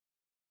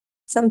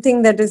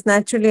 something that is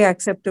naturally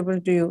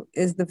acceptable to you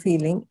is the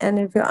feeling. And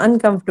if you're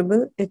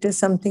uncomfortable, it is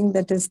something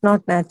that is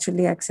not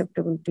naturally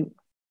acceptable to you.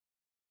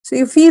 So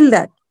you feel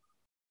that.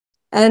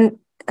 And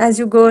as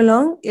you go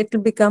along, it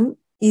will become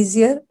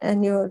easier,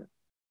 and your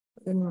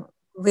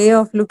way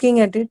of looking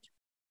at it,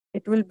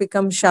 it will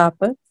become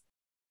sharper.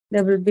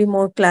 There will be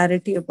more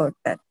clarity about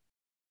that.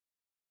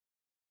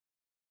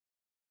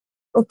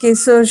 Okay,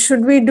 so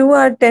should we do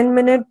our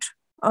 10-minute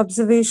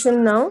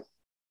observation now?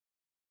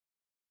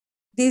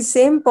 These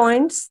same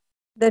points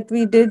that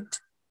we did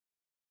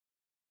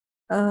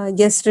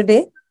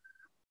yesterday,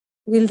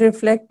 we'll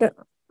reflect,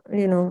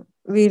 we'll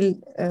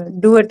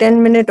do a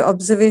 10-minute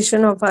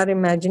observation of our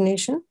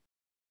imagination,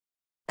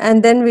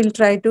 and then we'll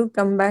try to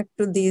come back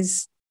to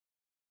these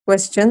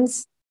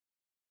questions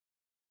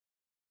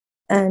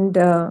and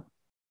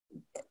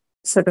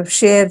sort of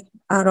share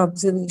our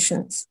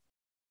observations.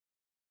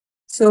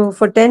 So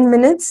for 10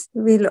 minutes,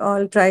 we'll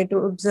all try to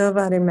observe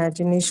our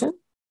imagination.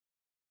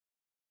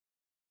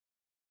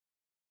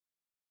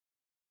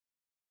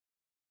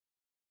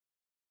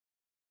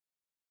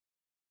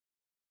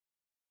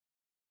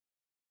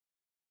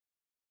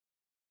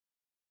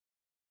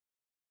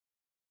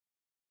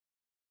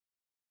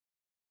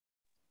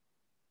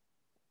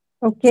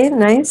 Okay,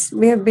 nice.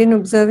 We have been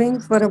observing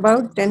for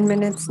about 10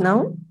 minutes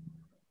now.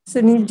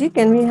 Sunilji,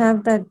 can we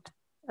have that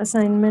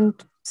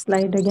assignment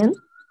slide again?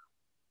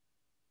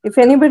 If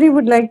anybody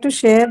would like to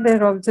share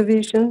their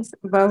observations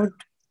about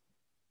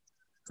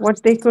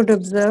what they could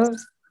observe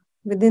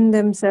within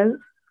themselves,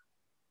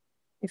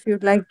 if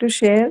you'd like to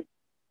share,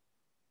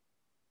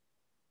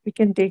 we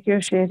can take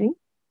your sharing.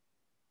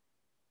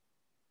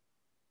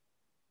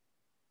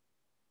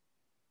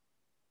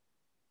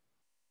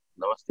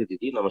 Namaste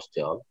Didi,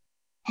 Namaste all.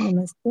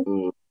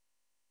 Namaste.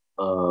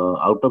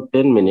 Out of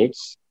 10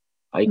 minutes,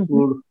 I Mhm.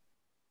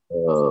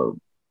 could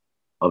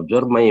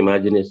observe my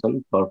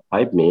imagination for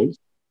 5 minutes.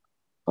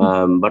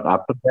 But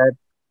after that,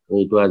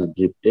 it was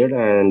drifted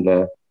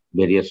and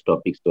various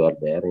topics were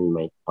there in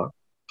my thought.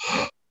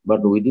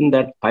 But within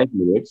that 5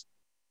 minutes,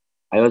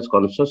 I was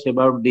conscious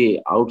about the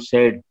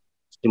outside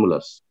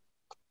stimulus,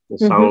 the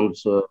Mhm. sounds,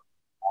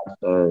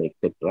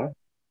 etc.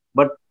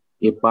 But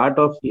a part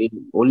of it,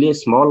 only a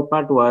small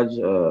part was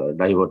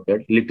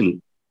diverted, little.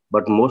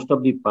 But most of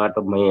the part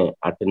of my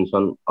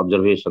attention,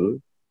 observation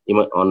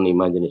on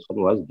imagination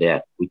was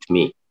there with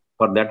me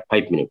for that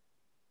 5 minutes.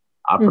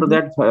 After Mhm.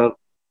 that,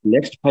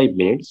 next 5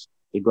 minutes,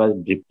 it was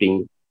drifting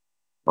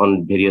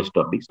on various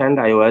topics, and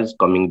I was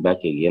coming back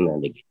again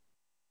and again.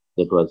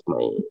 That was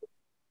my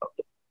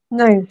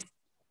Nice.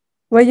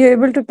 Were you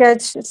able to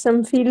catch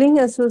some feeling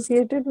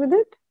associated with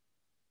it?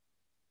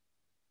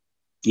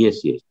 yes,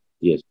 yes,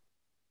 yes.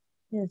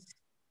 Yes.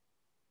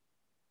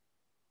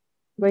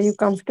 Were you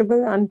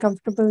comfortable,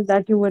 uncomfortable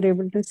that you were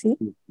able to see?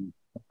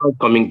 It was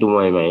coming to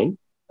my mind,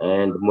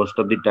 and most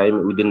of the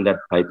time within that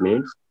 5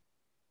 minutes,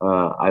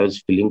 I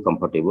was feeling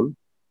comfortable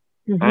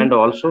and Mhm.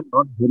 also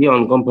not very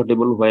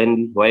uncomfortable when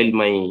while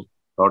my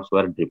thoughts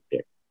were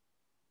drifted.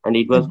 And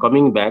it was Mhm.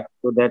 coming back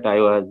so that I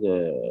was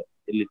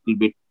a little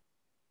bit,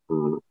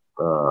 mm,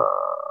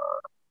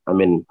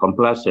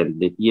 complacent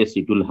that yes,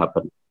 it will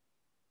happen.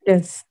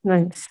 Yes,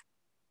 nice.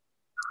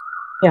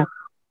 Yeah.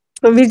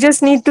 So we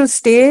just need to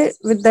stay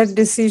with that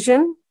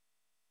decision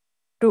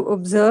to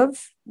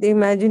observe the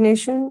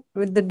imagination,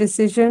 with the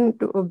decision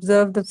to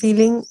observe the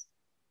feeling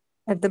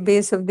at the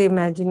base of the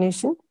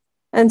imagination.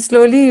 And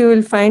slowly you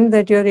will find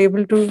that you're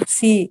able to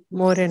see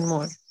more and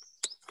more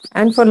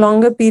and for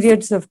longer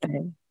periods of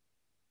time.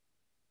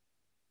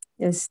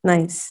 Yes,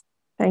 nice.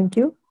 Thank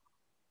you.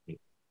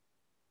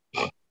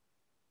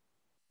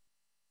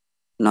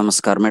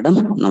 Namaskar, madam.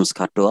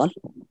 Namaskar to all.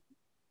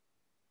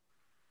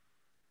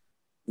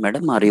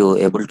 Madam, are you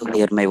able to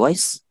hear my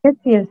voice? Yes,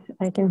 yes,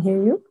 I can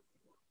hear you.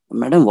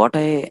 Madam, what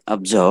I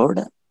observed,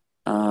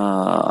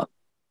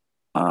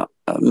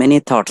 many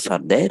thoughts are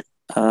there.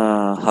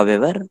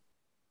 However,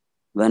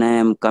 when I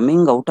am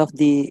coming out of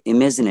the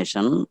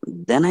imagination,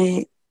 then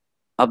I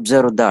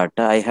observe that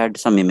I had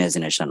some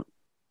imagination.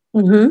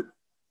 Mm-hmm.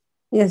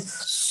 Yes.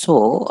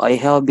 So I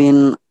have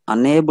been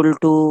unable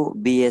to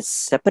be a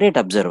separate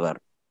observer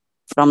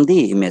from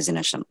the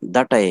imagination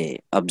that I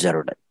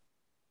observed.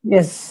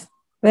 Yes.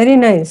 Very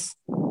nice.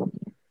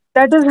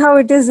 That is how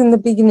it is in the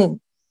beginning.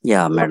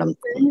 Yeah, A lot madam. of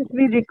times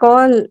we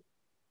recall,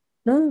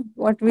 no,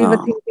 what we were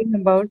Uh, thinking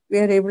about. We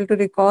are able to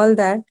recall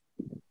that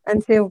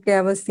and say, okay,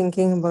 I was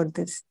thinking about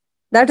this.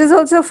 That is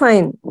also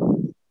fine.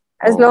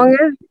 As oh, long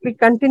as we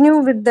continue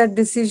with that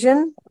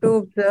decision to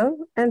observe,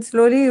 and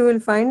slowly you will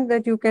find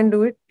that you can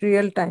do it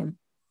real time.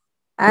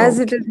 As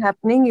it okay. is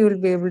happening, you will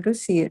be able to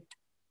see it.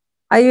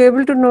 Are you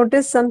able to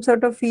notice some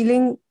sort of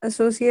feeling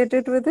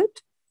associated with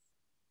it?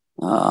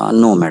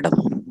 No,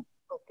 madam.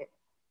 Okay.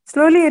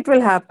 Slowly it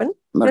will happen.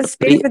 But Just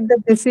stay with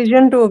the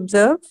decision to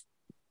observe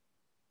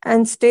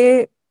and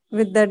stay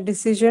with that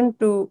decision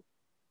to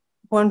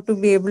want to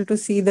be able to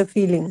see the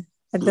feeling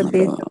at the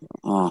base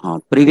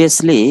of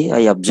previously, I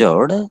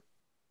observed,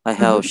 I it.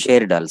 have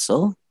shared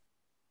also.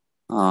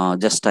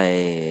 Just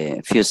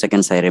a few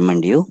seconds, I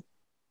remind you.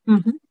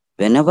 Mhm.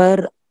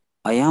 Whenever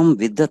I am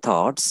with the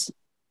thoughts,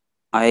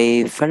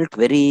 I felt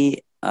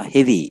very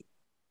heavy,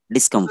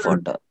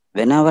 discomfort. Mhm.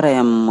 Whenever I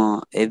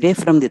am away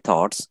from the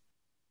thoughts,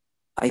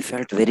 I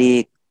felt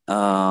very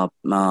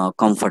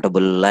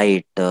comfortable,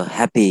 light,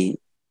 happy.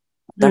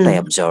 That I Mm.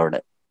 observed.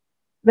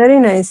 Very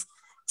nice.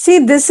 See,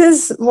 this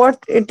is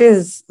what it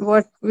is,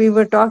 what we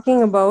were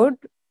talking about,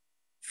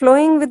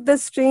 flowing with the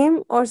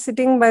stream or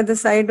sitting by the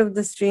side of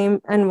the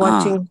stream and Ah,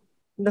 watching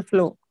the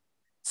flow.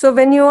 So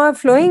when you are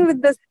flowing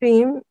with the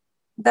stream,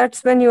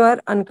 that's when you are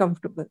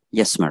uncomfortable.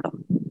 yes,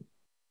 madam.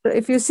 So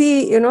if you see,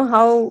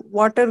 how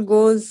water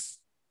goes,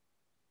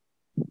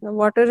 the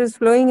water is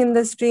flowing in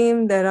the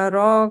stream, there are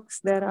rocks,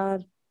 there are,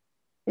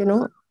 you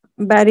know,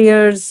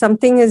 barriers,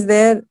 something is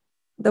there.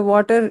 The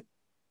water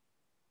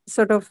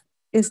sort of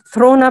is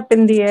thrown up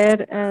in the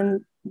air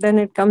and then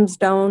it comes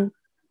down.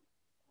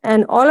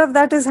 And all of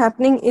that is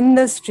happening in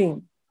the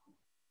stream,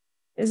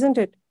 isn't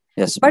it?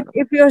 Yes, But madam.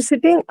 if you're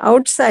sitting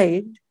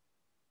outside,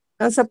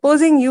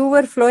 supposing you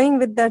were flowing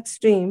with that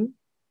stream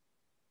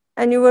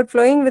and you were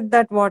flowing with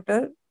that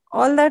water,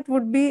 all that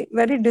would be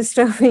very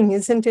disturbing,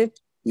 isn't it?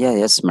 Yeah,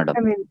 yes, madam.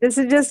 I mean, this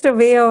is just a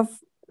way of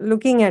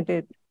looking at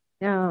it.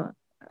 Yeah.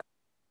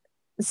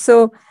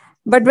 So,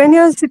 but when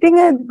you're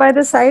sitting by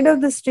the side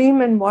of the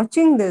stream and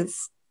watching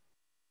this,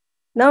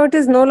 now it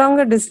is no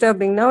longer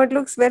disturbing. Now it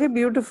looks very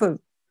beautiful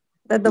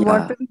that the Yeah,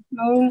 water is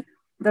flowing,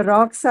 the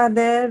rocks are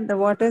there, the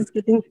water is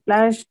getting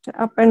splashed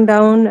up and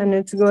down and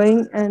it's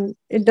going and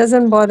it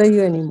doesn't bother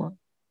you anymore.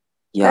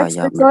 yeah, That's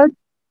yeah, madam. because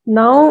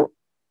now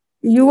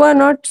you are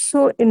not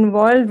so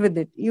involved with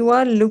it. You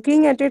are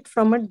looking at it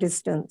from a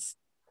distance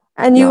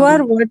and you Yeah,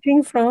 are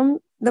watching from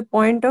the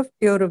point of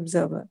pure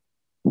observer.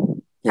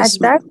 Yes,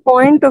 At that madam.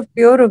 point of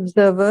pure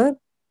observer,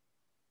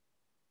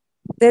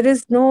 there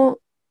is no,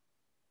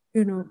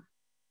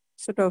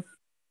 sort of,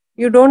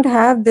 you don't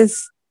have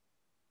this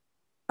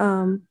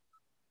wrong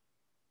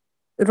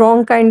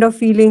kind of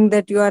feeling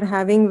that you are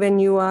having when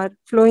you are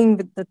flowing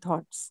with the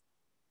thoughts.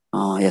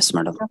 Yes,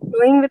 madam. You're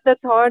flowing with the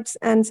thoughts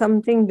and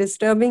something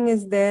disturbing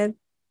is there,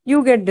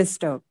 you get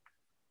disturbed.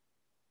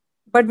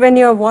 But when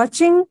you're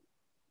watching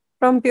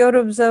from pure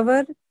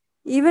observer,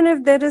 even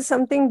if there is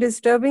something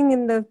disturbing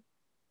in the,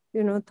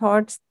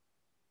 thoughts,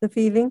 the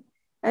feeling,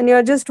 and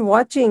you're just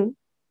watching,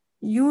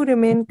 you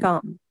remain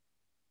calm.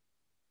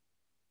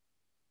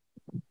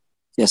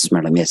 Yes,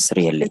 madam. Yes,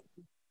 really.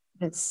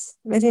 Yes,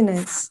 very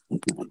nice.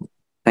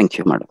 Thank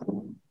you,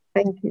 madam.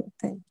 Thank you.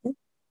 Thank you.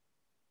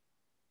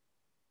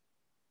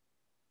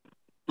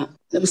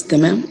 Namaste,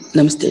 ma'am.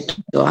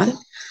 Namaste to all.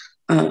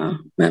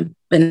 Ma'am,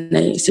 when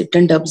I sit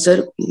and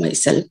observe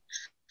myself,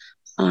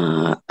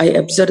 I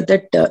observe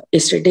that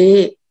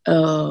yesterday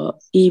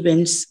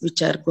events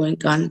which are going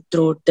on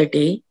throughout the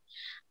day,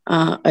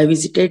 I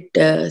visited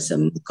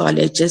some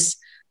colleges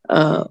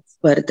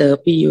for the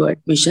PU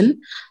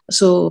admission.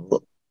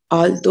 So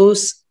all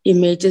those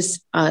images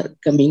are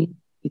coming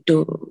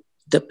to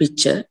the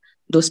picture.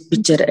 Those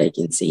picture I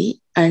can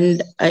see,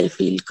 and I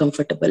feel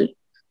comfortable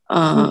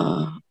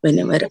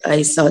whenever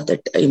I saw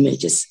that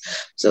images.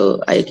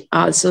 So I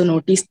also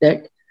noticed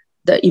that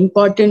the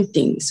important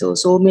thing.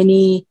 So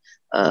many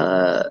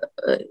uh,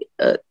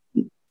 uh,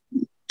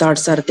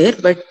 thoughts are there,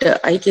 but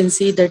I can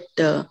see that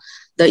the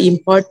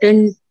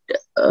important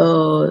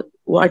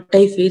what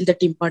I feel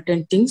that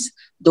important things,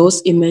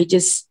 those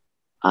images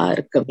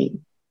are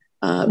coming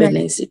when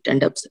I sit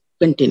and observe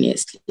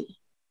continuously.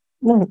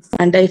 Nice.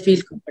 And I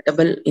feel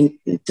comfortable in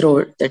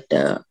throughout that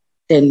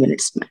 10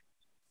 minutes.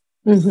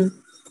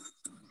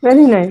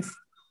 Very nice.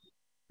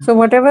 So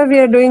whatever we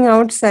are doing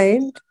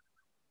outside,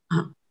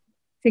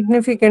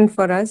 significant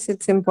for us,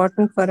 it's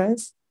important for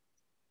us.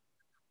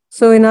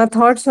 So in our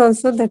thoughts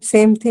also, that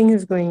same thing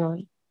is going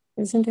on,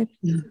 isn't it?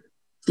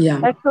 Yeah.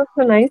 That's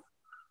also nice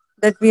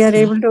that we are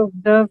able to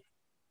observe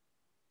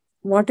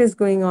what is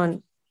going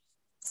on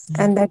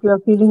and that you are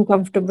feeling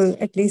comfortable.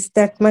 At least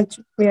that much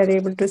we are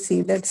able to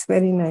see. That's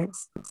very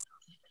nice.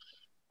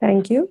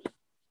 Thank you.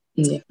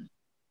 Yeah.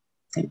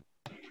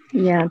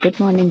 Yeah, good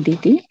morning,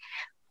 Didi.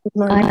 Good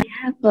morning. I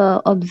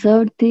have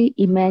observed the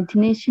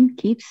imagination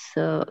keeps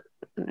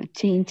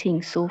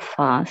changing so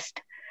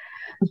fast.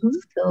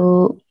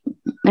 So,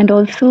 and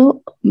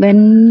also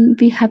when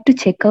we have to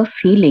check our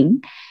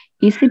feeling,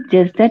 is it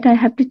just that I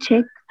have to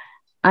check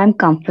I'm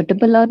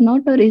comfortable or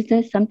not, or is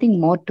there something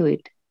more to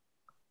it?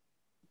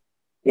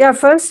 Yeah,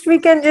 first we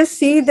can just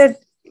see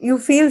that you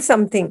feel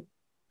something.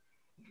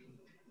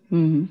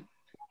 Then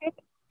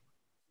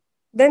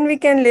we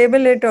can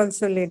label it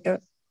also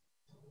later.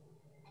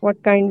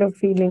 What kind of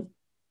feeling?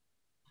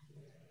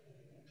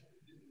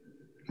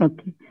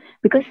 Okay,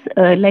 because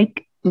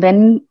like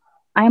when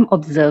I'm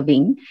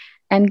observing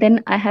and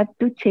then I have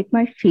to check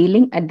my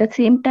feeling at the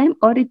same time,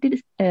 or it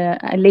is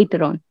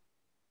later on?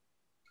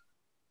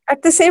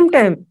 At the same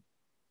time.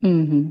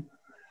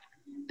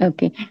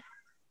 Okay,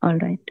 all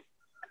right.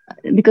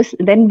 Because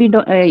then we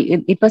don't,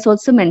 it was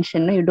also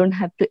mentioned, no, you don't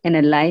have to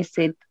analyze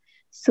it.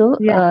 So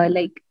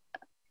like,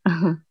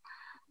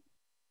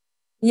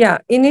 yeah,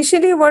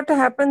 initially what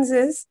happens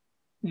is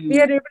we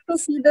are able to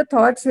see the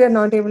thoughts, we are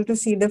not able to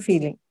see the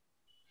feeling.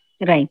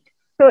 Right.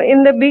 So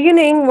in the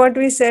beginning, what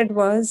we said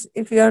was,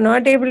 if you are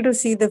not able to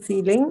see the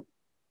feeling,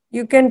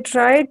 you can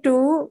try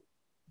to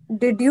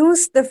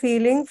deduce the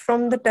feeling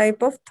from the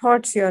type of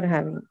thoughts you are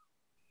having.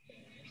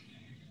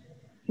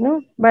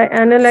 By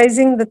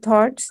analyzing the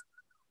thoughts,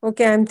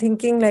 okay, I'm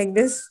thinking like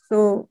this,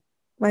 so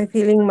my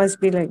feeling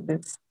must be like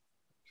this.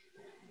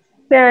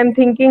 Say I'm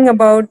thinking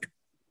about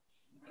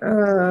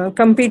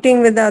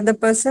competing with the other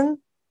person,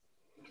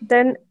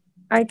 then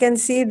I can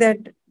see that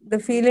the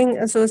feeling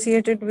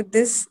associated with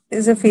this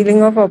is a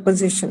feeling of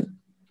opposition.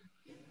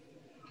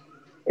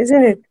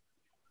 Isn't it?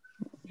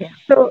 Yeah.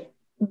 So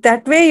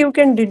that way you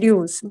can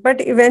deduce.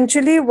 But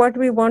eventually, what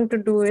we want to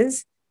do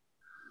is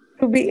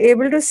to be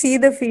able to see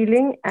the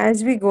feeling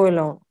as we go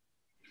along.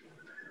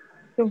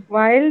 So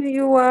while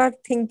you are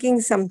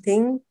thinking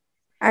something,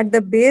 at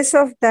the base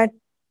of that,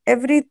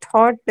 every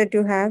thought that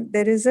you have,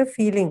 there is a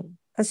feeling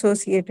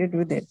associated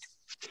with it.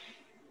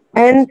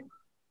 And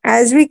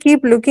as we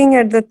keep looking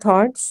at the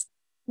thoughts,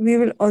 we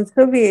will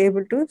also be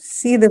able to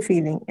see the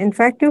feeling. In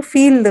fact, you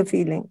feel the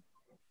feeling.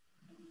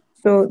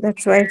 So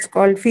that's why it's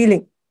called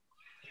feeling.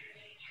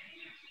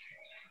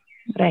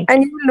 Right.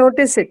 And you will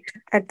notice it.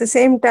 At the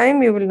same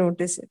time, you will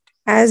notice it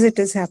as it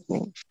is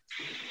happening.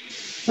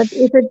 But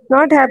if it's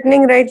not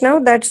happening right now,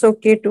 that's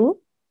okay too.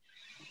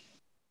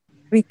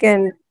 We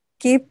can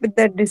keep with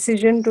that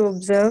decision to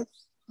observe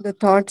the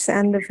thoughts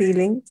and the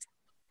feelings.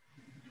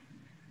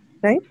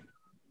 Right?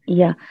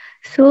 Yeah.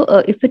 So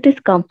if it is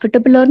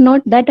comfortable or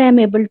not, that I am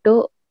able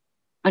to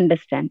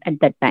understand at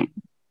that time.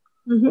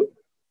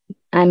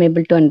 I am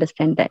able to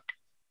understand that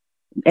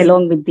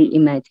along with the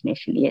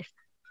imagination. Yes.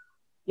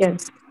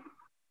 Yes.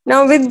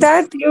 Now with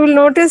that, you will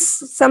notice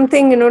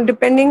something,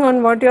 depending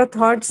on what your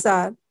thoughts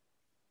are,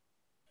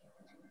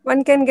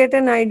 one can get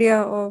an idea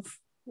of,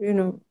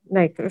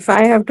 like if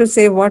I have to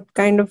say what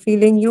kind of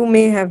feeling you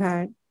may have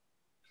had,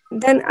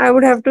 then I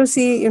would have to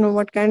see,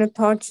 what kind of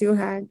thoughts you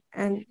had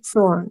and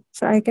so on.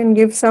 So I can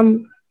give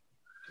some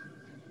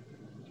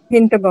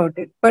hint about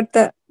it. But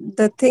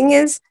the thing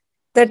is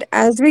that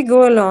as we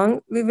go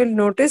along, we will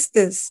notice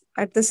this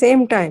at the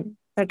same time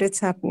that it's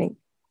happening.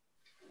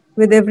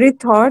 With every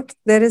thought,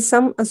 there is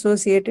some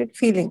associated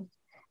feeling.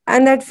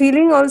 And that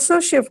feeling also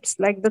shifts,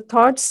 like the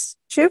thoughts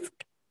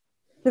shift,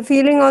 the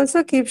feeling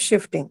also keeps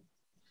shifting.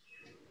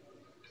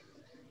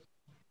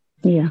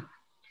 Yeah.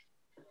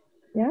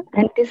 Yeah.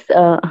 And this,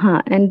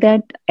 and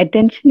that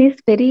attention is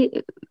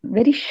very,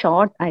 very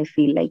short. I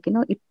feel like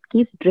it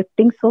keeps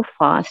drifting so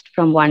fast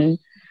from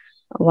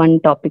one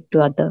topic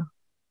to other.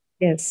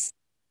 Yes,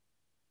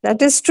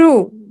 that is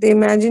true. The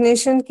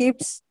imagination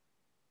keeps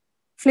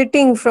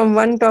flitting from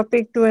one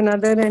topic to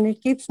another, and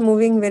it keeps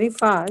moving very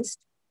fast.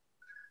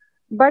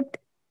 But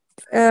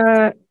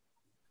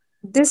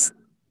this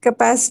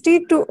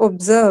capacity to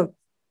observe,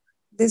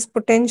 this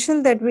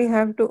potential that we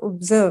have to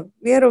observe,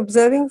 we are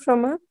observing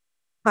from a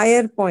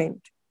higher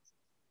point.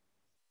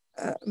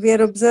 We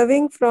are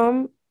observing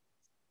from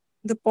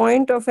the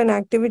point of an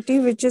activity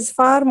which is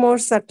far more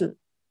subtle.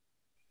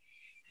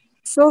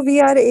 So we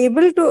are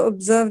able to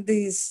observe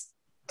these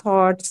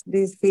thoughts,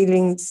 these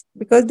feelings,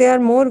 because they are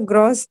more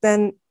gross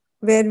than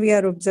where we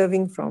are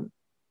observing from.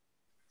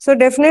 So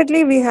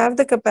definitely we have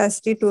the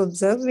capacity to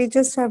observe. We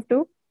just have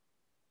to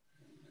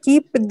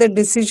keep the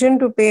decision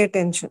to pay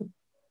attention.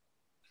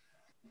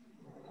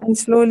 And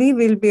slowly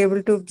we'll be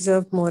able to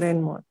observe more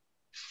and more.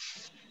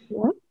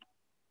 Yeah?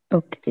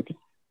 Okay, Didi.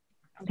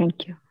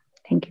 Thank you.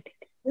 Thank you, Didi.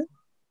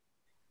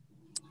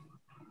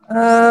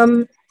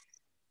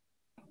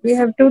 We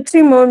have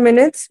 2-3 more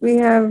minutes. We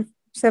have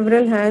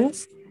several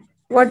hands.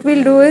 What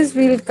we'll do is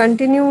we'll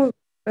continue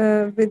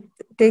with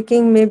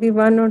taking maybe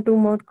 1 or 2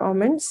 more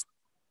comments.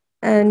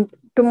 And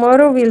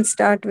tomorrow we'll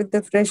start with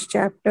the fresh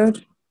chapter,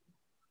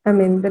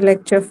 the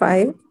lecture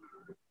 5.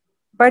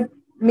 But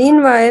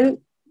meanwhile,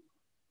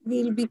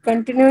 we'll be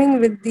continuing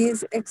with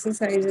these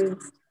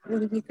exercises.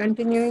 We'll be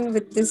continuing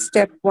with this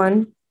step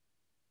 1,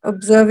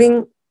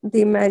 observing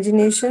the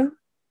imagination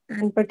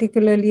and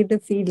particularly the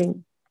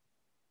feeling.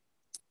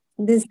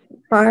 This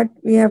part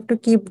we have to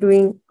keep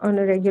doing on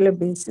a regular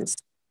basis.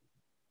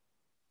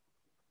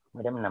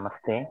 Madam,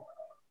 namaste.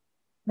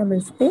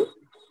 Namaste.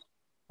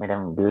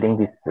 Madam, during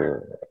this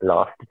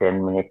last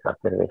 10 minutes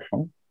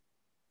observation.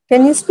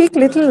 Can you speak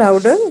little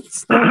louder?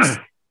 It's not.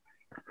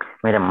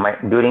 Madam,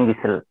 during this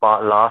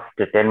last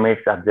 10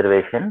 minutes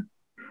observation,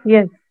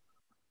 yes,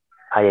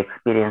 I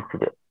experienced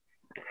a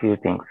few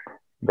things.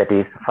 That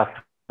is, first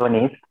one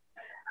is,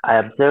 I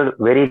observed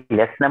very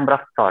less number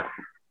of thoughts.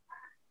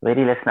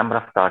 Very less number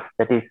of thoughts.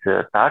 That is,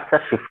 thoughts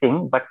are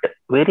shifting, but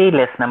very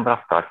less number of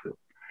thoughts.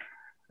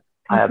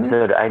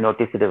 I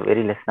noticed a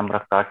very less number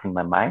of thoughts in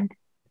my mind.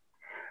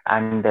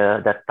 And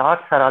the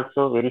thoughts are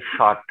also very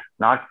short,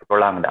 not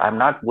prolonged. I'm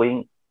not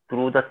going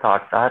through the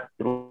thoughts or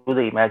through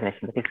the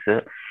imagination. That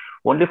is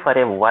only for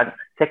a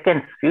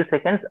few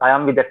seconds, I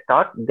am with that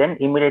thought, then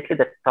immediately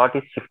that thought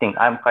is shifting.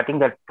 I'm cutting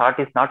that thought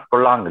is not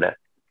prolonged.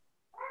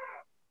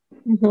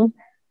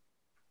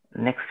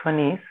 Next one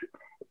is,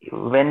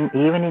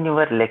 even in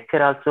your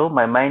lecture also,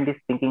 my mind is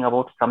thinking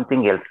about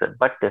something else.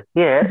 But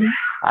here,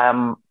 I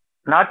am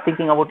not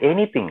thinking about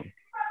anything.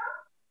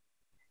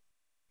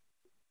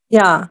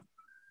 Yeah.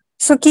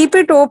 So keep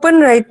it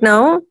open right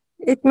now.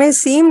 It may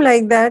seem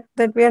like that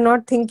we are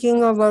not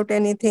thinking about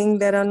anything.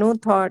 There are no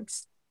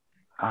thoughts.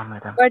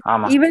 Madam. But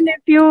even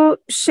if you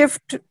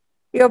shift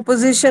your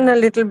position a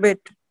little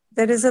bit,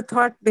 there is a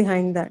thought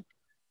behind that.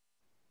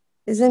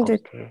 Isn't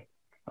it?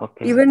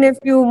 Okay. Even if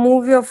you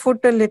move your foot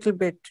a little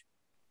bit,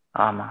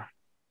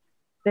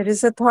 there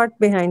is a thought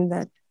behind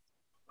that.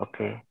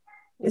 Okay.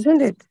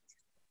 Isn't it?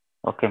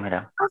 Okay,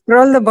 madam. After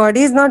all, the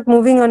body is not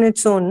moving on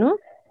its own, no?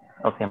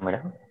 Okay,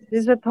 madam. There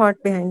is a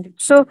thought behind it.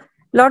 So,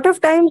 lot of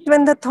times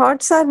when the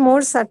thoughts are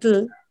more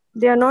subtle,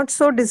 they are not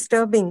so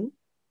disturbing,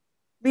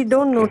 we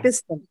don't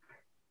notice them.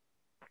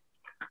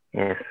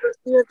 Yes. Because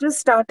we have just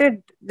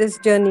started this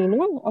journey,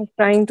 no, of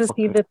trying to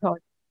see the thought.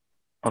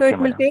 So it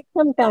will take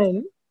some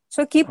time.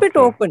 So keep it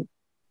open.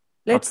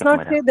 Let's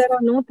not say there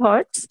are no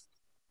thoughts.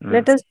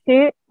 Let us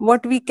say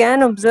what we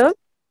can observe,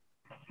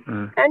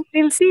 and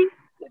we'll see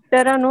if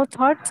there are no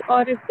thoughts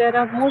or if there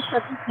are more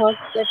subtle thoughts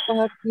that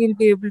perhaps we'll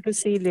be able to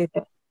see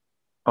later.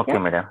 Okay,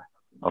 madam.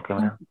 Okay,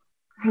 madam.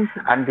 Thank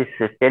you. And this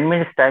 10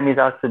 minutes time is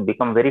also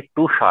become very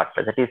too short.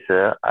 That is,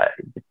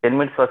 10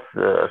 minutes was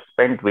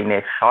spent in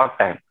a short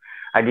time.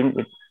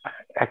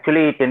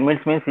 Actually 10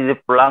 minutes means is a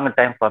prolonged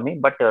time for me,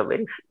 but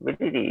very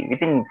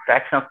within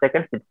fraction of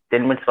seconds,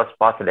 10 minutes was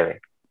passed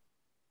away.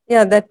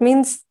 Yeah, that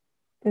means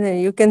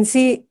you can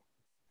see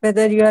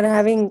whether you are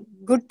having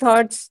good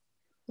thoughts,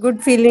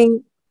 good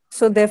feeling,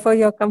 so therefore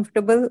you're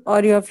comfortable,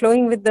 or you're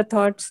flowing with the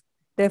thoughts,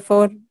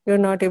 therefore you're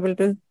not able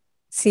to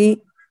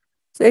see.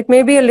 So it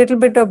may be a little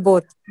bit of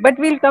both, but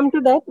we'll come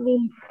to that.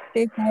 We'll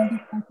take more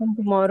discussion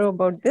tomorrow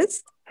about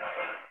this.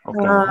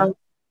 Okay, madam.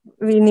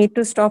 We need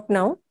to stop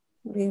now.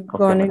 We've Okay,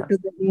 gone madam. into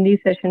the Hindi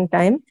session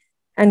time.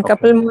 And Okay,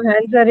 couple madam. more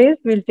hands are raised.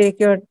 We'll take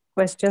your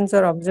questions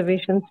or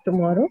observations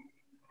tomorrow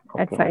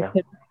at Okay,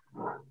 5:30. madam.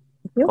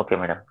 Thank you. Okay,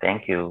 madam.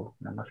 Thank you.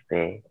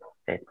 Namaste.